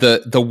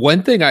the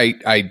one thing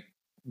I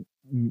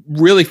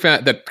really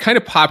found that kind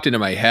of popped into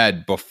my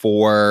head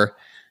before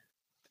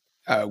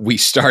we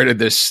started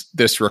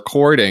this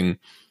recording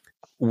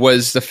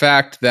was the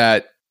fact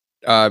that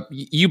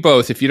you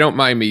both, if you don't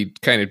mind me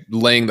kind of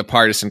laying the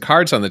partisan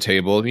cards on the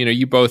table,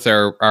 you both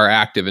are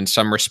active in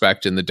some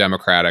respect in the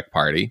Democratic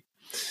Party.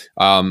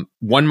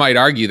 One might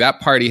argue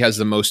that party has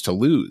the most to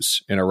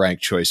lose in a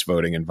ranked choice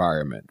voting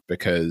environment,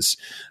 because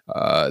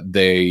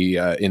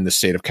they, in the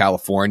state of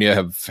California,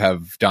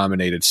 have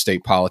dominated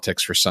state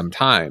politics for some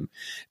time.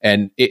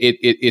 And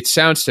it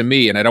sounds to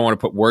me, and I don't want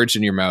to put words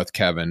in your mouth,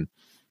 Kevin,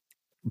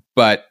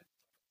 but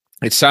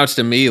it sounds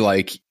to me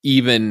like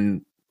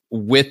even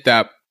with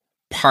that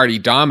party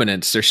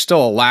dominance, there's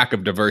still a lack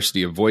of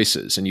diversity of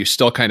voices, and you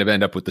still kind of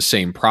end up with the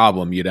same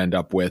problem you'd end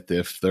up with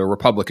if the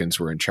Republicans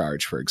were in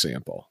charge, for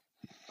example.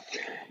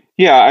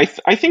 Yeah,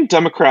 I think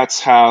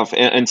Democrats have,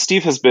 and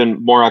Steve has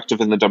been more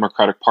active in the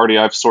Democratic Party.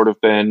 I've sort of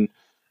been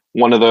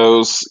one of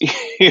those.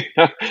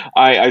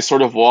 I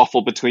sort of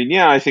waffle between,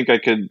 I think I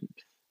could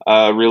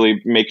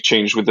really make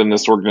change within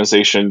this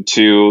organization,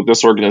 to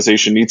this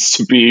organization needs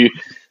to be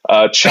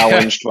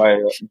challenged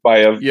by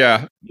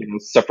a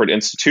separate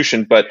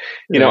institution. But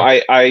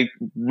I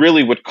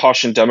really would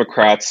caution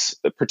Democrats,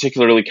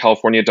 particularly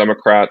California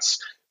Democrats,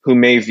 who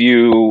may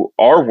view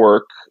our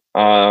work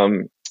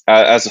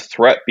as a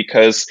threat,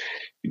 because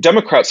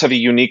Democrats have a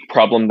unique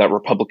problem that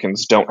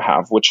Republicans don't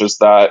have, which is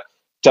that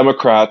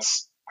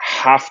Democrats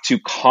have to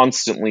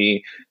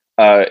constantly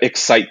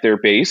excite their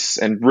base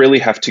and really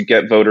have to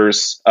get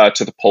voters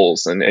to the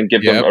polls and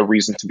give them a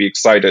reason to be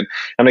excited.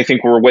 And I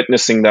think we're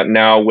witnessing that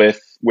now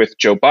with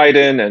Joe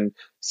Biden and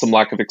some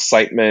lack of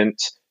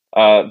excitement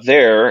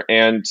there.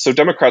 And so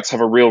Democrats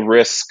have a real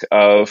risk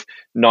of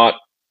not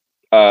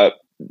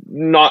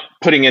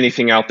putting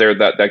anything out there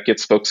that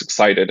gets folks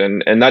excited.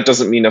 And that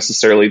doesn't mean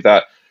necessarily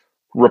that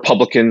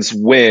Republicans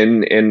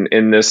win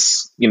in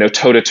this,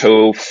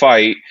 toe-to-toe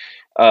fight.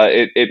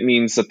 It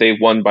means that they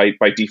won by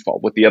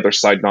default, with the other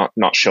side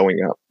not showing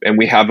up. And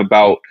we have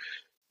about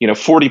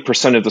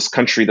 40% of this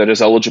country that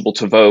is eligible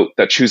to vote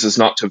that chooses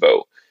not to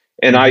vote.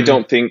 And I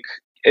don't think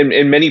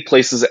in many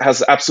places it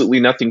has absolutely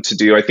nothing to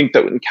do. I think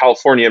that in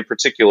California in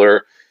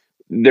particular,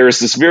 there's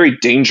this very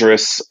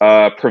dangerous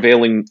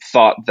prevailing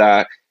thought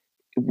that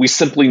we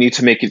simply need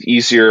to make it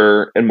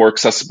easier and more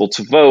accessible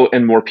to vote,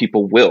 and more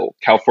people will.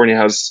 California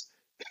has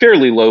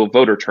fairly low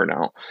voter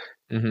turnout.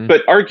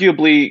 But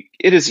arguably,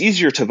 it is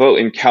easier to vote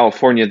in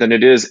California than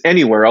it is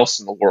anywhere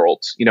else in the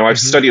world. I've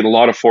studied a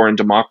lot of foreign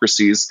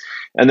democracies,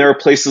 and there are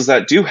places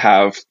that do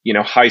have,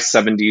 high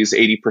 70s,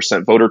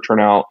 80% voter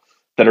turnout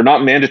that are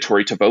not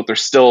mandatory to vote. They're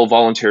still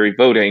voluntary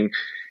voting.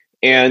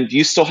 And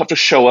you still have to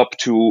show up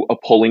to a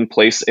polling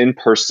place in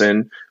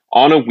person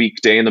on a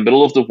weekday in the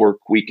middle of the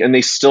work week, and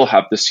they still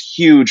have this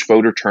huge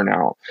voter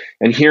turnout.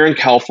 And here in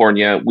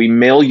California, we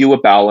mail you a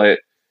ballot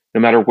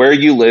no matter where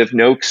you live,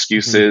 no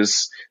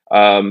excuses,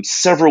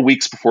 several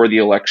weeks before the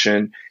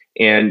election.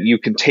 And you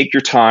can take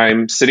your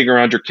time sitting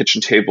around your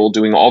kitchen table,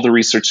 doing all the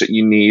research that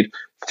you need,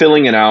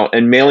 filling it out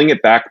and mailing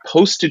it back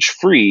postage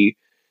free.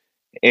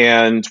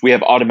 And we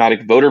have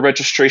automatic voter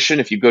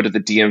registration. If you go to the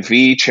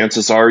DMV,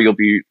 chances are you'll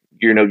be,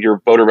 your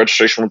voter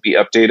registration will be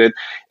updated.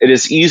 It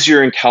is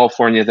easier in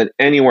California than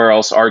anywhere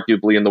else,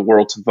 arguably, in the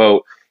world to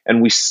vote.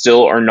 And we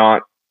still are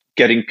not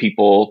getting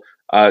people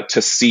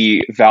to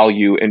see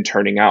value in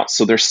turning out.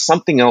 So there's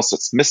something else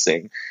that's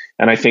missing.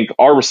 And I think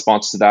our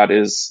response to that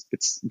is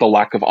it's the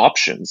lack of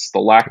options,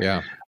 the lack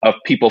of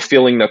people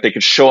feeling that they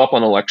could show up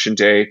on election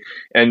day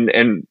and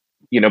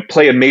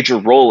play a major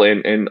role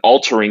in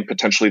altering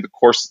potentially the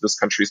course of this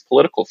country's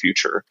political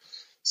future.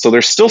 So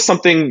there's still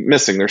something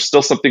missing.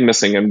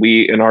 And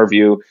we, in our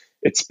view,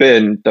 it's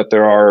been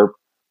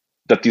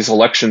that these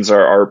elections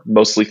are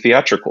mostly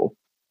theatrical.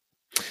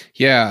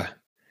 Yeah.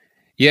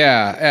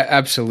 Yeah,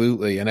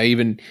 absolutely. And I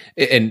even,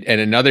 and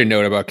another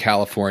note about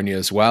California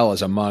as well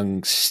is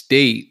among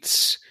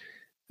states,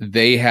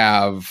 they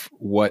have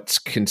what's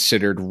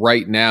considered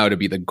right now to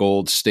be the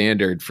gold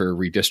standard for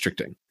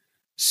redistricting.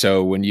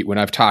 So when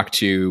I've talked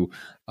to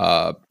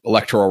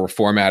electoral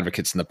reform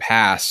advocates in the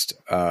past,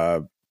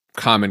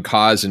 Common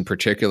Cause in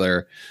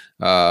particular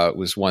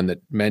was one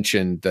that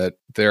mentioned that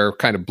their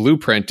kind of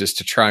blueprint is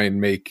to try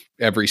and make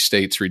every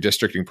state's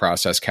redistricting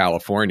process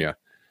California.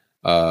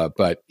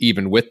 But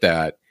even with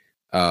that,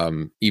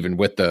 even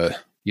with the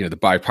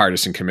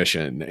bipartisan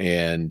commission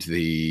and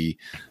the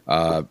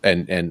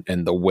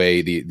and the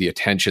way the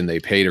attention they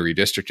pay to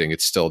redistricting,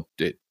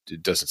 it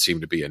doesn't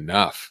seem to be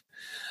enough.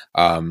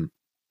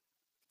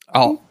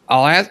 I'll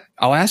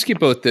ask you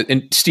both that.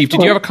 And Steve,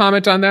 did you have a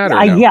comment on that?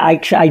 Or no? Yeah,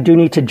 I do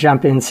need to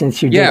jump in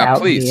since you did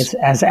out me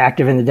as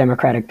active in the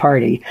Democratic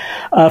Party.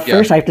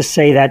 First, I have to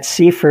say that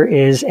CFER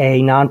is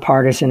a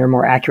nonpartisan, or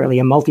more accurately,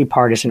 a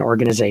multi-partisan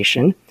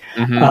organization.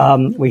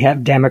 Mm-hmm. We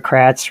have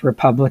Democrats,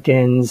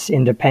 Republicans,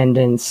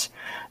 Independents,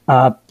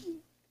 the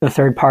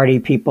third-party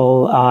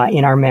people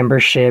in our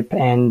membership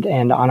and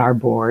on our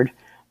board.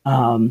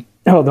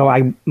 Although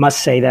I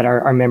must say that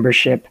our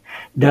membership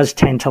does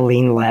tend to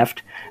lean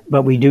left,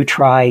 but we do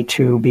try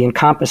to be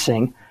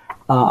encompassing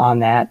on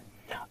that.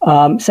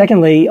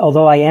 Secondly,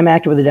 although I am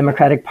active with the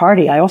Democratic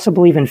Party, I also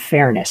believe in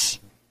fairness.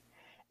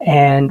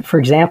 And for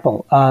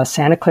example,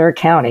 Santa Clara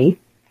County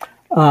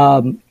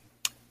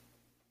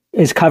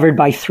is covered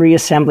by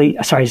 6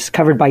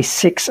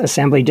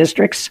 assembly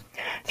districts,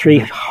 3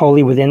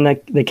 wholly within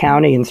the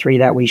county and 3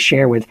 that we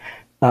share with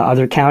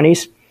other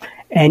counties.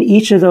 And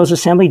each of those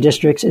assembly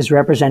districts is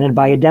represented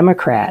by a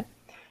Democrat.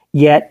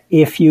 Yet,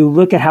 if you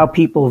look at how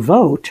people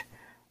vote,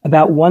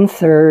 about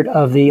 1/3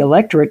 of the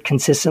electorate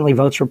consistently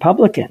votes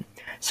Republican.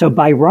 So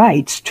by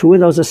rights, 2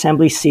 of those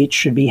assembly seats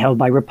should be held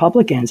by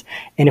Republicans.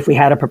 And if we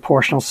had a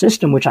proportional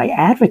system, which I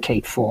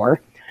advocate for,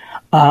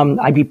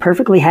 I'd be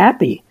perfectly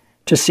happy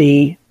to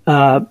see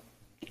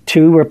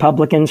 2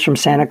 Republicans from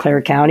Santa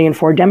Clara County and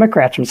 4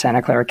 Democrats from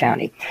Santa Clara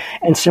County.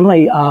 And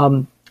similarly,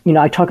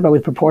 I talk about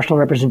with proportional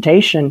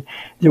representation,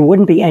 there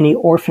wouldn't be any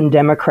orphan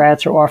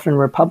Democrats or orphan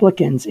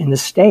Republicans in the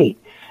state.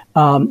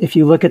 If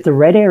you look at the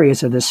red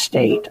areas of the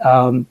state,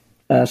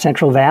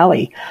 Central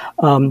Valley,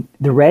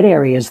 the red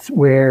areas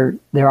where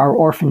there are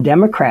orphan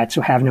Democrats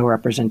who have no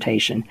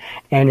representation.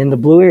 And in the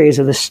blue areas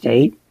of the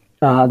state,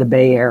 the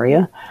Bay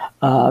Area,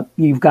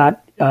 you've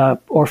got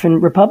orphan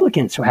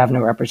Republicans who have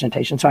no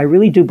representation. So I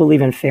really do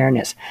believe in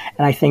fairness.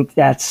 And I think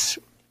that's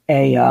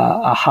a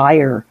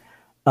higher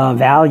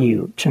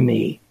value to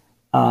me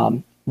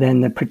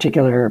than the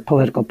particular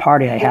political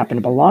party I happen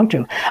to belong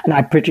to. And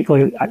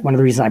one of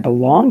the reasons I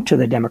belong to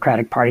the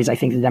Democratic Party is I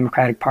think the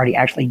Democratic Party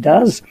actually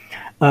does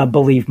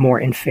believe more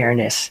in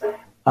fairness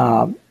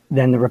than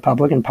the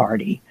Republican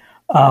Party.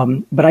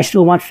 But I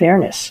still want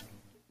fairness,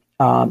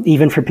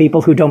 even for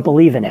people who don't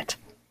believe in it.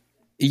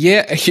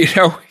 Yeah,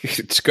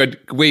 it's a good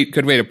way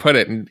to put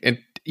it. And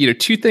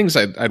 2 things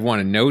I'd want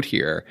to note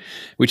here,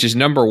 which is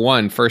number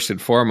one, first and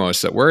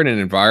foremost, that we're in an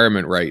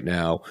environment right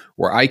now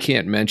where I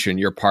can't mention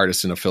your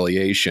partisan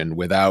affiliation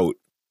without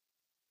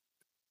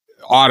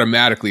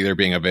automatically there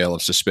being a veil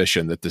of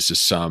suspicion that this is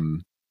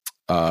some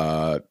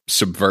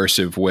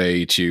subversive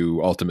way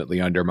to ultimately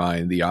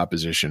undermine the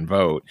opposition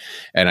vote.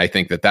 And I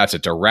think that that's a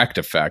direct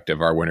effect of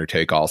our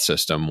winner-take-all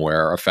system,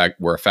 where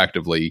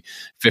effectively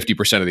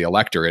 50% of the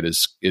electorate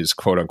is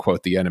quote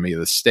unquote the enemy of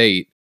the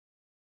state.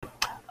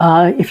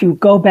 If you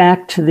go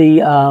back to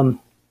the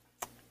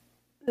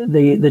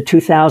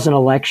 2000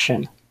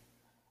 election,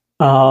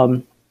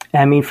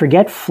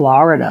 forget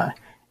Florida.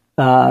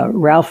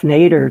 Ralph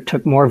Nader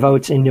took more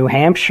votes in New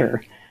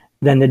Hampshire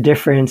than the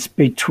difference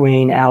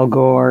between Al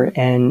Gore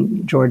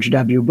and George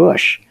W.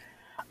 Bush.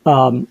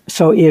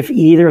 So if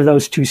either of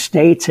those 2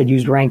 states had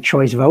used ranked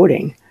choice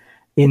voting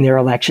in their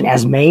election,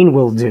 as Maine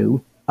will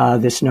do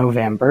this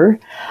November,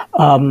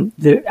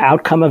 the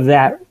outcome of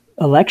that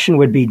election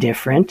would be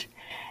different.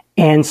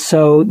 And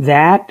so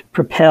that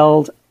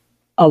propelled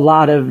a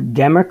lot of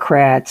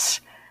Democrats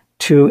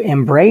to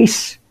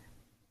embrace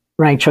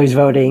ranked choice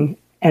voting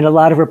and a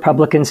lot of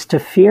Republicans to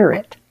fear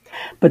it.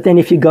 But then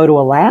if you go to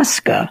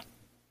Alaska,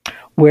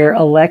 where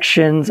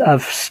elections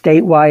of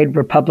statewide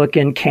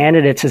Republican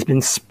candidates has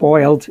been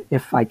spoiled,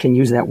 if I can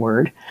use that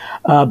word,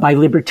 by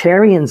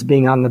libertarians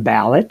being on the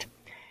ballot,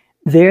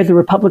 there the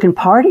Republican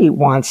Party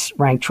wants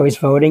ranked choice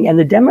voting and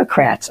the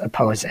Democrats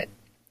oppose it.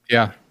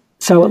 Yeah.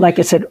 So, like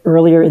I said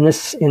earlier in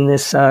this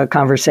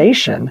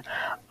conversation,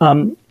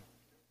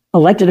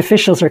 elected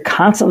officials are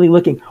constantly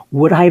looking,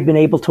 would I have been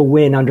able to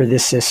win under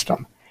this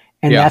system?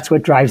 And that's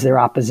what drives their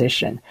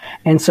opposition.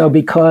 And so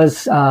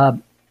because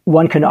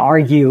one can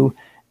argue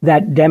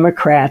that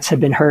Democrats have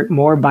been hurt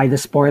more by the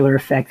spoiler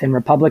effect than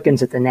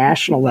Republicans at the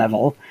national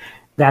level,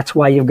 that's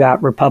why you've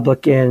got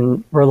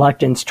Republican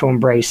reluctance to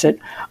embrace it,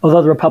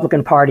 although the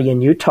Republican Party in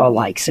Utah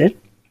likes it.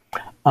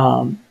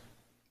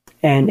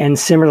 And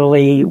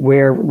similarly,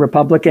 where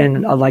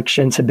Republican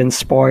elections have been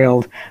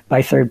spoiled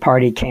by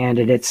third-party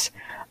candidates,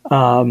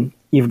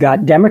 you've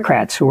got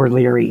Democrats who are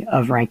leery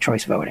of ranked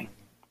choice voting.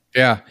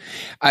 Yeah,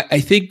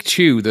 I think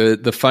too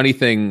the funny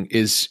thing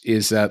is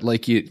that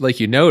like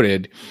you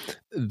noted,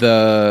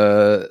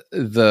 the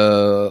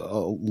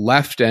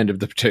left end of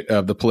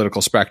the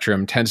political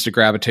spectrum tends to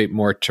gravitate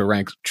more to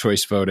ranked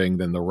choice voting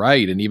than the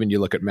right. And even you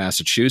look at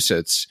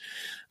Massachusetts,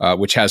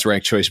 which has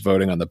ranked choice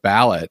voting on the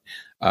ballot,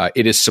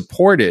 it is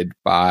supported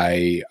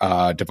by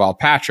Deval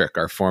Patrick,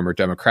 our former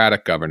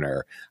Democratic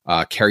governor,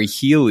 Kerry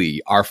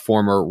Healy, our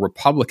former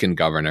Republican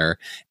governor,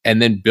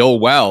 and then Bill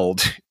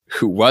Weld,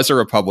 who was a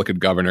Republican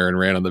governor and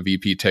ran on the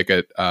VP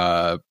ticket,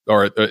 or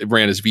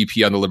ran as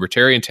VP on the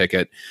Libertarian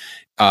ticket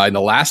in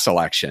the last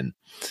election.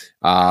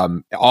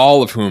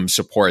 All of whom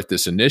support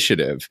this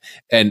initiative.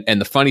 And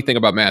the funny thing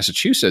about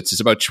Massachusetts is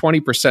about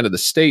 20% of the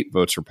state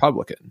votes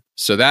Republican.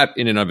 So that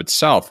in and of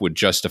itself would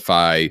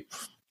justify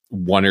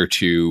one or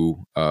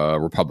two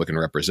Republican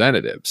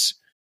representatives.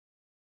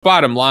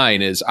 Bottom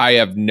line is I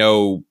have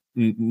no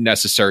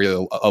necessary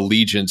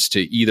allegiance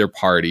to either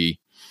party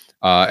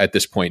at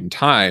this point in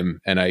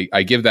time. And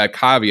I give that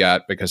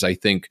caveat because I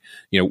think,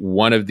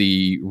 one of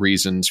the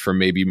reasons for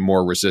maybe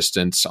more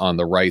resistance on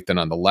the right than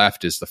on the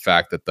left is the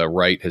fact that the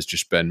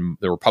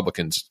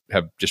Republicans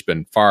have just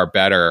been far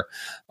better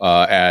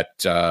at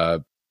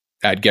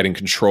getting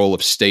control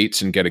of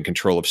states and getting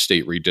control of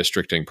state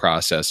redistricting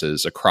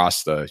processes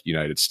across the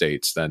United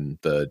States than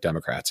the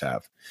Democrats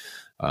have.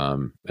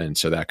 And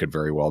so that could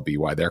very well be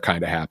why they're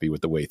kind of happy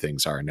with the way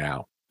things are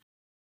now.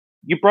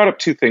 You brought up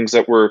two things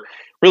that were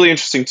really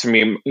interesting to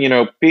me.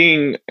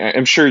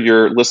 I'm sure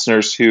your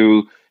listeners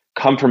who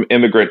come from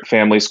immigrant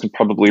families can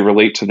probably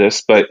relate to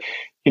this, but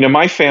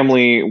my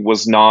family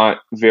was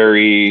not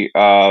very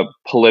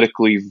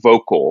politically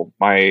vocal.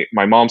 My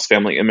mom's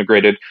family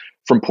immigrated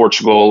from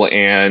Portugal,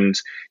 and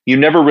you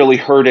never really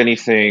heard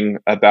anything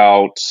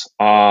about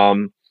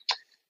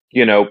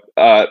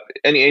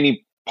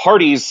any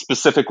parties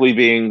specifically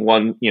being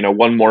one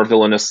more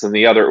villainous than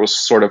the other. It was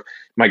sort of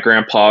my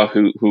grandpa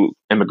who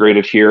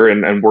immigrated here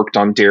and worked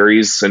on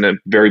dairies in a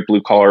very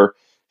blue collar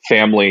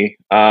family,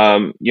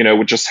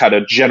 just had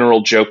a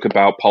general joke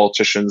about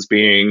politicians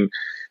being,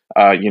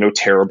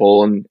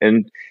 terrible.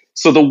 And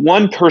so the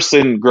one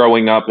person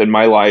growing up in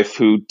my life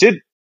who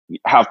did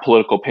have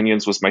political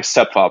opinions was my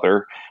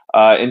stepfather.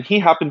 And he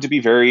happened to be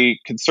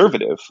very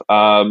conservative,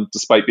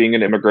 despite being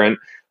an immigrant.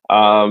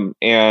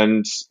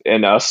 And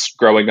us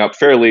growing up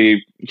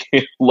fairly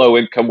low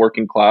income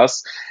working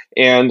class.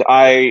 And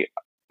I,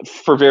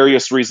 for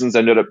various reasons,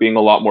 ended up being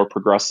a lot more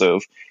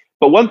progressive.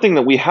 But one thing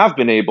that we have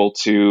been able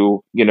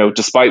to,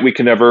 despite we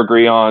can never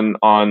agree on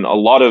a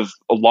lot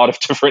of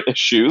different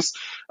issues,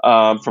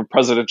 from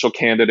presidential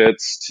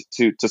candidates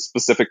to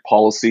specific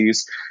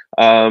policies.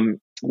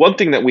 One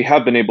thing that we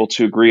have been able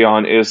to agree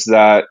on is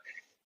that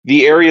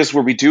the areas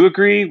where we do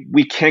agree,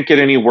 we can't get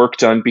any work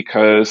done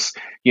because,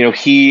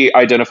 he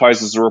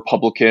identifies as a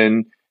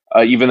Republican,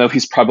 even though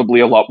he's probably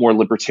a lot more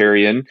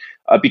libertarian,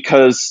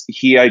 because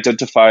he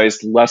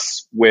identifies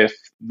less with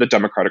the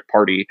Democratic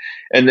Party.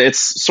 And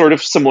it's sort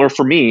of similar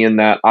for me in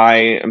that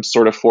I am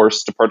sort of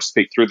forced to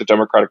participate through the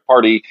Democratic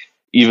Party,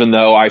 even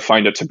though I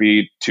find it to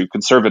be too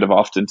conservative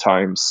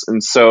oftentimes.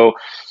 And so,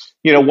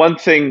 one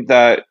thing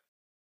that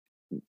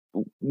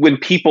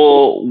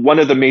one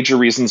of the major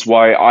reasons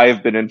why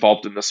I've been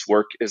involved in this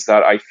work is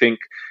that I think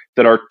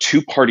that our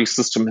two-party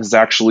system has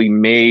actually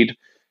made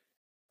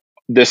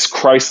this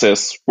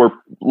crisis where,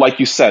 like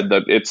you said,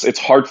 that it's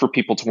hard for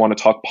people to want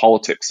to talk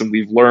politics. And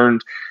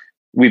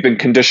we've been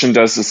conditioned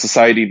as a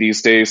society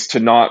these days to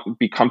not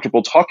be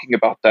comfortable talking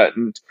about that.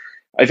 And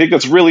I think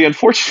that's really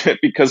unfortunate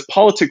because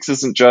politics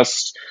isn't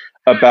just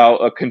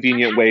about a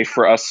convenient way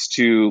for us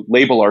to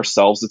label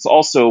ourselves. It's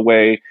also a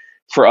way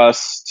for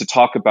us to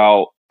talk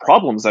about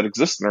problems that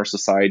exist in our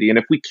society. And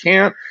if we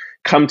can't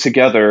come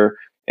together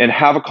and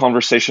have a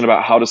conversation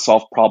about how to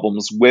solve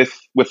problems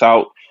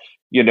without,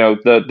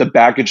 the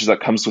baggage that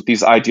comes with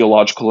these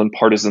ideological and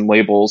partisan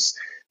labels,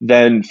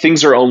 then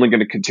things are only going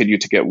to continue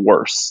to get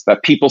worse.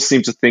 That people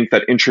seem to think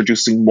that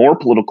introducing more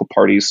political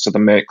parties to the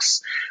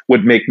mix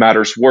would make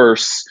matters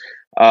worse.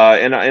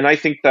 And I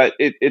think that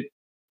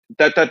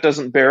that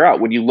doesn't bear out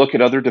when you look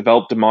at other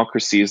developed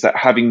democracies, that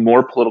having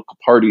more political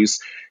parties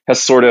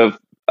has sort of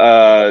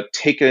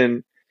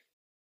taken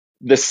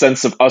this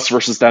sense of us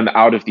versus them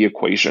out of the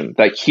equation.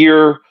 That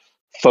here,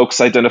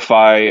 folks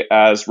identify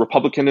as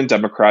Republican and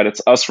Democrat. It's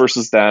us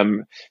versus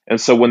them.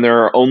 And so when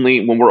we're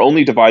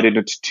only divided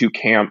into two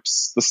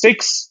camps, the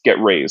stakes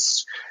get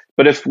raised.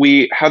 But if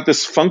we have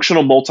this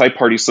functional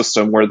multi-party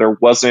system where there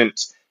wasn't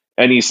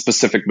any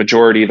specific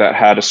majority that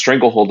had a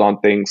stranglehold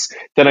on things,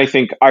 then I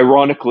think,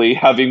 ironically,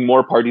 having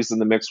more parties in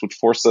the mix would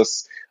force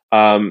us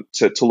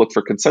to look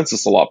for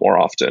consensus a lot more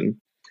often.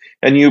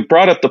 And you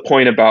brought up the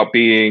point about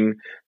being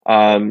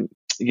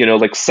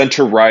like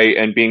center right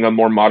and being a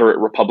more moderate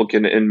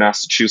Republican in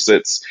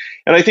Massachusetts.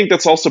 And I think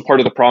that's also part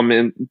of the problem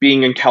in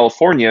being in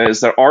California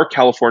is that our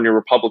California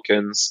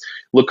Republicans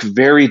look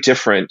very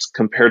different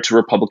compared to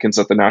Republicans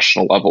at the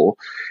national level.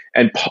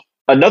 And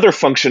another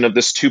function of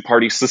this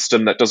two-party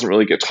system that doesn't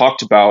really get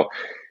talked about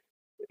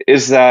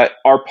is that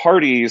our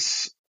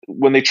parties,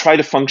 when they try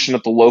to function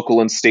at the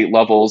local and state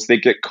levels, they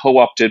get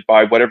co-opted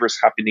by whatever's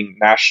happening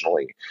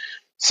nationally.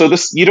 So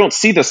you don't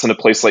see this in a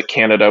place like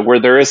Canada, where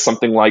there is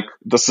something like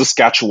the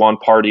Saskatchewan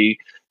Party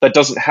that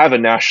doesn't have a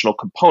national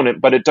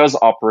component, but it does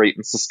operate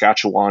in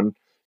Saskatchewan.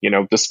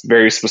 This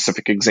very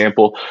specific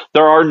example.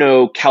 There are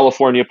no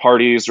California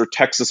parties or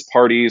Texas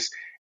parties.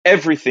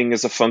 Everything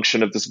is a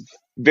function of this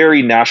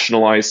very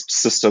nationalized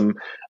system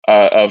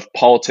of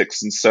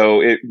politics, and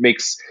so it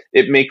makes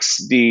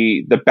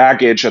the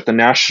baggage at the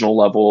national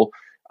level.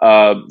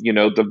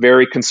 The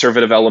very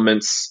conservative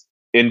elements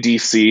in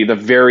DC, the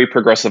very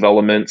progressive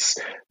elements,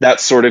 that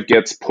sort of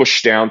gets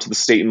pushed down to the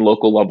state and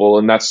local level,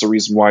 and that's the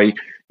reason why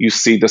you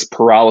see this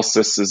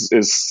paralysis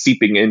is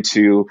seeping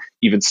into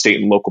even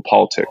state and local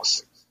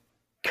politics.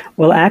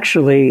 Well,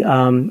 actually,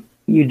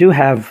 you do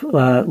have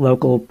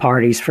local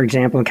parties. For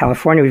example, in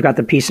California, we've got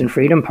the Peace and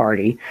Freedom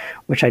Party,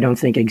 which I don't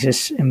think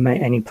exists in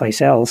any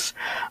place else.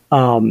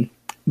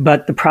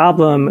 But the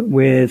problem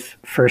with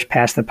first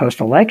past the post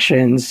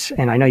elections,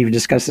 and I know you've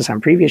discussed this on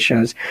previous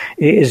shows,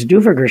 is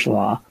Duverger's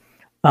law,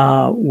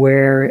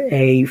 where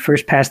a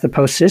first past the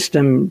post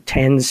system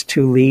tends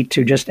to lead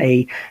to just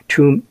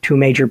two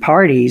major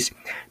parties,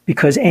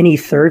 because any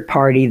third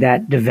party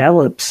that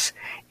develops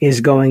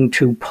is going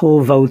to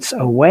pull votes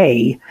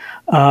away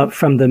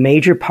from the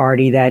major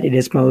party that it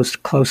is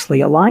most closely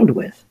aligned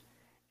with.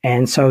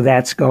 And so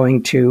that's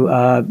going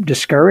to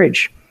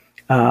discourage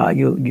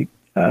the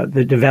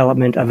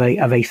development of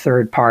a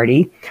third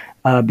party,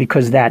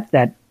 because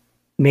that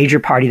major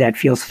party that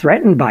feels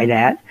threatened by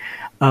that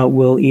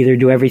will either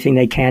do everything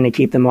they can to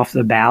keep them off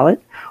the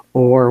ballot,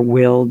 or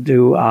will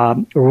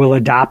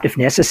adopt, if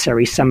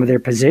necessary, some of their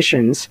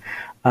positions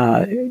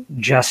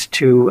just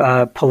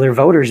to pull their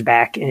voters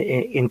back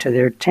into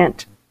their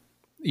tent.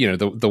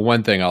 The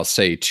one thing I'll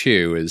say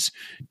too is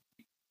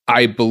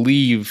I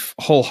believe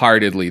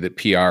wholeheartedly that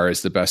PR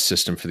is the best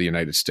system for the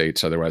United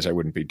States. Otherwise, I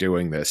wouldn't be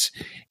doing this.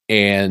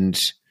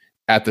 And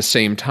at the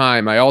same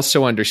time, I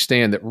also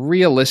understand that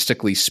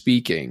realistically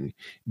speaking,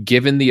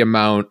 given the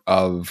amount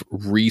of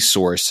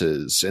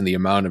resources and the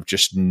amount of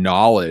just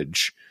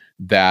knowledge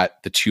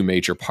that the two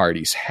major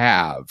parties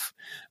have,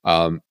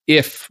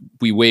 if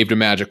we waved a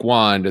magic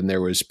wand and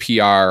there was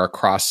PR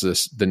across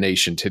the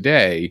nation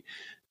today,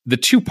 the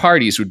two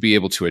parties would be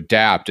able to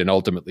adapt and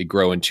ultimately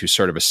grow into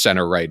sort of a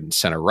center-right and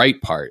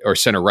center-right party, or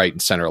center-right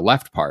and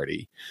center-left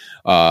party.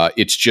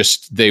 It's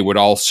just they would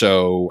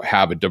also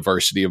have a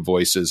diversity of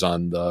voices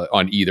on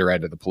either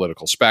end of the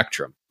political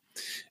spectrum.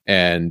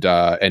 And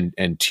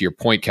to your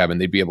point, Kevin,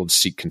 they'd be able to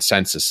seek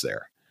consensus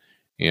there.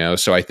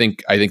 So I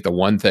think the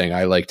one thing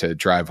I like to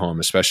drive home,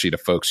 especially to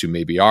folks who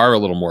maybe are a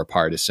little more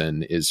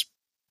partisan, is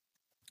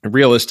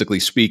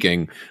realistically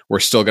speaking, we're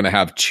still going to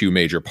have two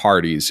major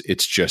parties.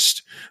 It's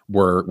just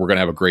we're going to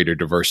have a greater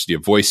diversity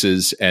of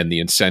voices, and the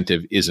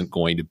incentive isn't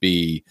going to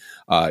be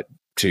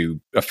to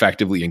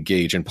effectively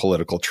engage in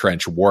political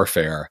trench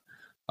warfare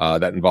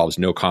that involves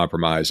no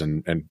compromise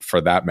and for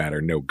that matter,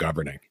 no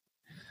governing.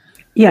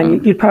 Yeah,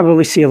 you'd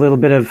probably see a little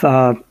bit of,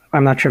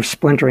 I'm not sure if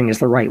splintering is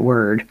the right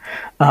word,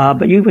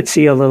 but you would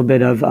see a little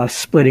bit of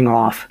splitting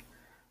off.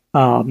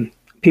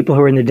 People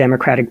who are in the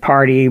Democratic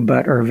Party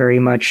but are very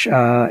much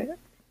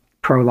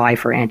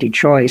pro-life or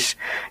anti-choice,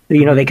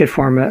 they could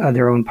form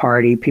their own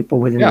party. People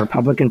within the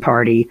Republican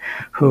Party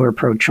who are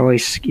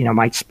pro-choice,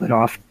 might split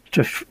off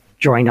to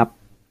join up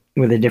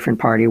with a different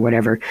party or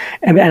whatever.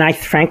 And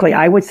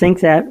I would think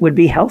that would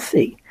be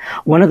healthy.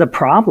 One of the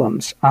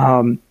problems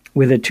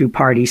with a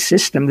two-party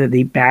system, that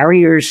the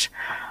barriers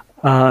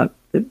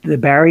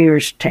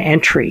to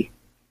entry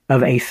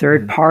of a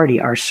third party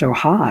are so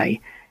high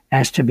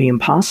as to be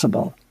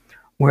impossible.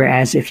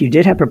 Whereas if you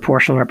did have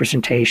proportional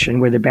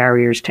representation where the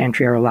barriers to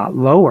entry are a lot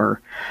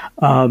lower,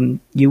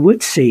 you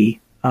would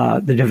see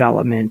the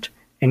development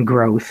and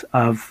growth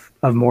of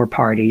more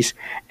parties.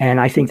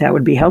 And I think that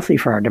would be healthy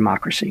for our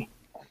democracy.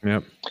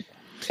 Yep.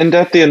 And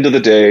at the end of the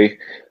day,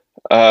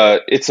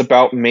 it's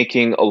about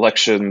making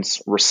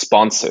elections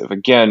responsive.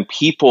 Again,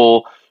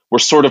 people were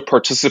sort of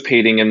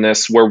participating in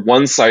this where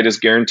one side is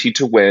guaranteed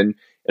to win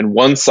and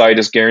one side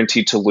is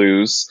guaranteed to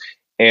lose.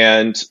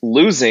 And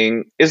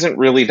losing isn't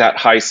really that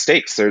high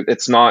stakes.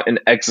 It's not an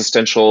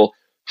existential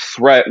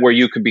threat where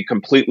you could be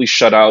completely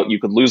shut out. You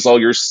could lose all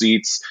your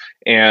seats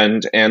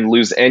and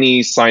lose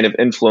any sign of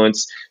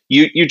influence.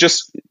 You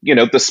just,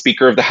 the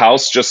Speaker of the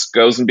House just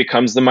goes and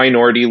becomes the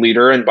minority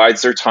leader and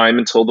bides their time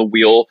until the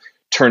wheel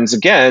turns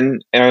again.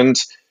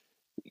 And,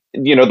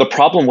 the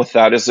problem with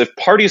that is if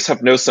parties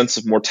have no sense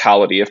of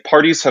mortality, if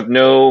parties have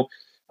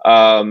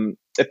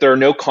if there are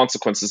no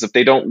consequences, if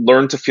they don't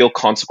learn to feel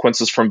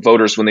consequences from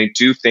voters when they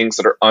do things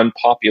that are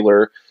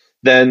unpopular,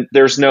 then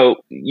there's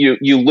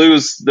you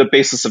lose the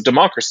basis of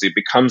democracy. It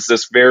becomes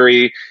this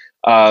very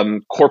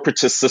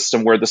corporatist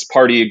system where this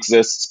party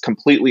exists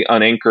completely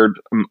unanchored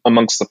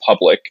amongst the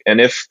public.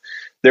 And if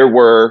there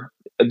were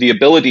the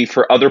ability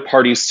for other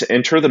parties to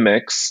enter the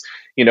mix,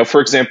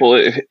 for example,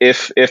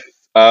 if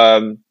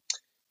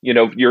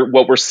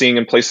what we're seeing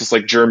in places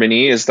like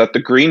Germany is that the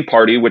Green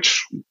Party,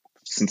 which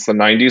since the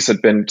 90s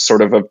had been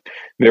sort of a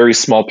very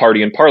small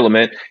party in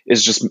parliament,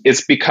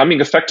 it's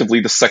becoming effectively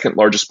the second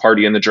largest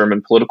party in the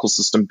German political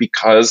system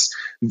because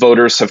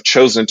voters have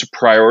chosen to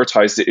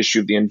prioritize the issue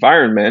of the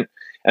environment.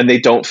 And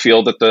they don't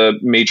feel that the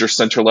major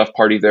center-left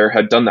party there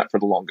had done that for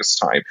the longest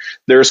time.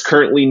 There's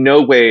currently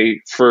no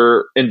way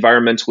for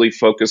environmentally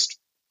focused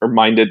or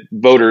minded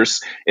voters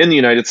in the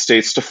United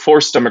States to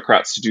force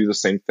Democrats to do the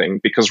same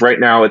thing, because right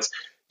now it's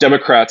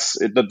Democrats,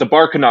 the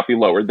bar cannot be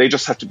lower. They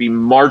just have to be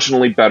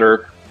marginally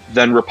better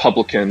than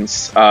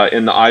Republicans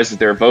in the eyes of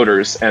their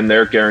voters, and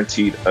they're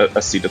guaranteed a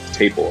seat at the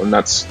table. And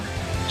that's,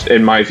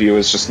 in my view,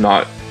 is just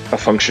not a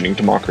functioning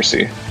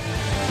democracy.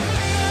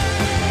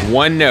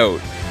 One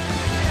note.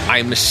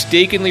 I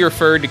mistakenly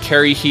referred to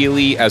Carrie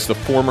Healey as the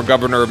former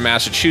governor of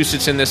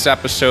Massachusetts in this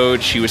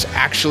episode. She was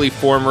actually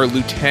former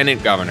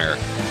lieutenant governor.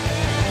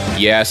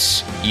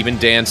 Yes, even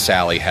Dan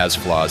Sally has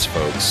flaws,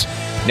 folks.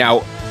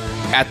 Now,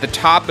 at the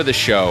top of the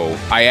show,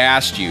 I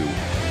asked you,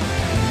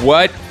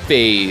 what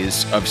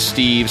phase of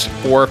Steve's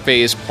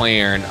 4-phase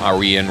plan are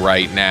we in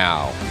right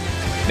now?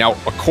 Now,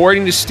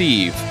 according to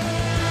Steve,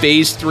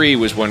 phase 3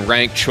 was when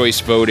ranked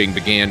choice voting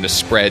began to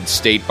spread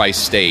state by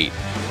state.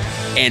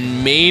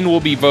 And Maine will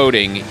be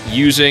voting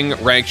using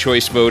ranked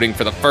choice voting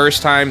for the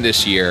first time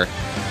this year.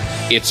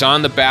 It's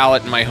on the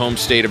ballot in my home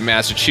state of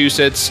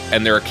Massachusetts,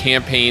 and there are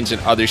campaigns in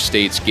other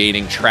states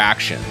gaining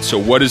traction. So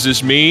what does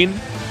this mean?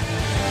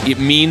 It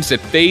means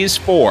that Phase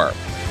 4,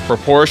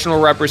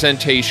 proportional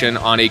representation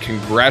on a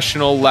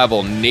congressional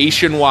level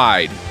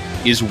nationwide,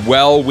 is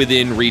well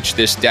within reach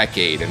this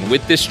decade. And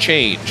with this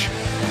change,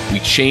 we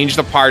change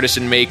the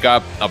partisan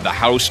makeup of the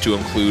House to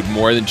include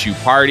more than 2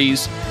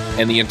 parties,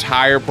 and the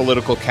entire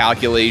political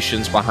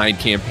calculations behind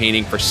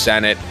campaigning for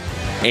Senate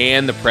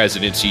and the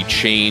presidency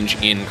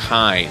change in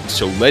kind.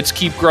 So let's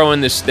keep growing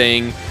this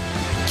thing,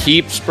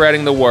 keep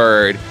spreading the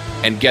word,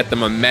 and get the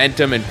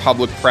momentum and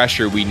public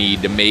pressure we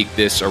need to make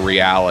this a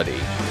reality.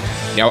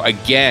 Now,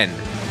 again,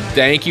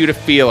 thank you to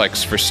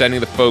Felix for sending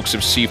the folks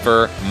of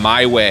CFER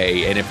my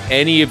way. And if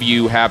any of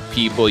you have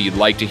people you'd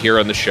like to hear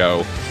on the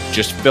show,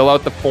 just fill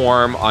out the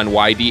form on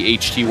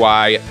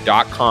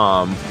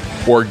ydhty.com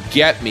or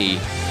get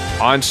me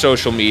on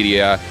social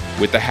media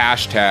with the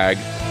hashtag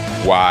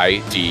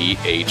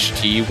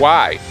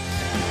YDHTY.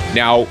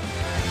 Now,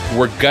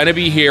 we're going to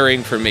be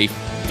hearing from a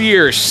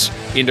fierce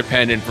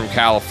independent from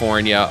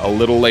California a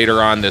little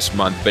later on this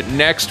month, but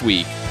next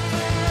week,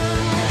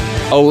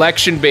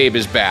 Election Babe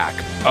is back,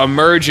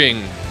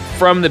 emerging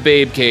from the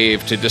Babe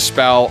Cave to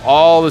dispel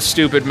all the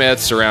stupid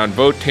myths around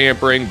vote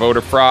tampering, voter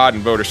fraud,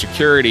 and voter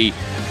security,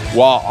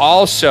 while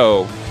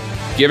also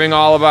giving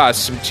all of us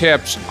some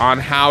tips on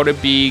how to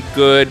be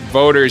good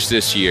voters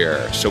this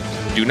year. So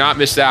do not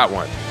miss that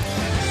one.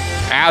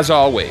 As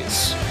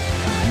always,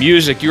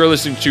 music you're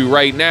listening to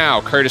right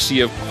now, courtesy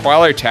of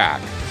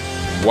Quellertac.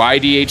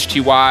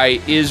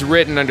 YDHTY is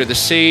written under the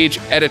sage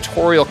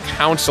editorial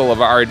counsel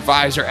of our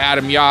advisor,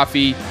 Adam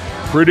Yaffe,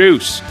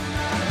 produced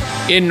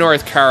in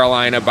North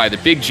Carolina by the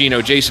big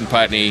Gino, Jason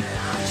Putney.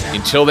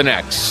 Until the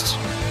next,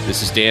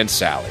 this is Dan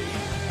Sally.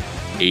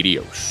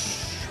 Adios.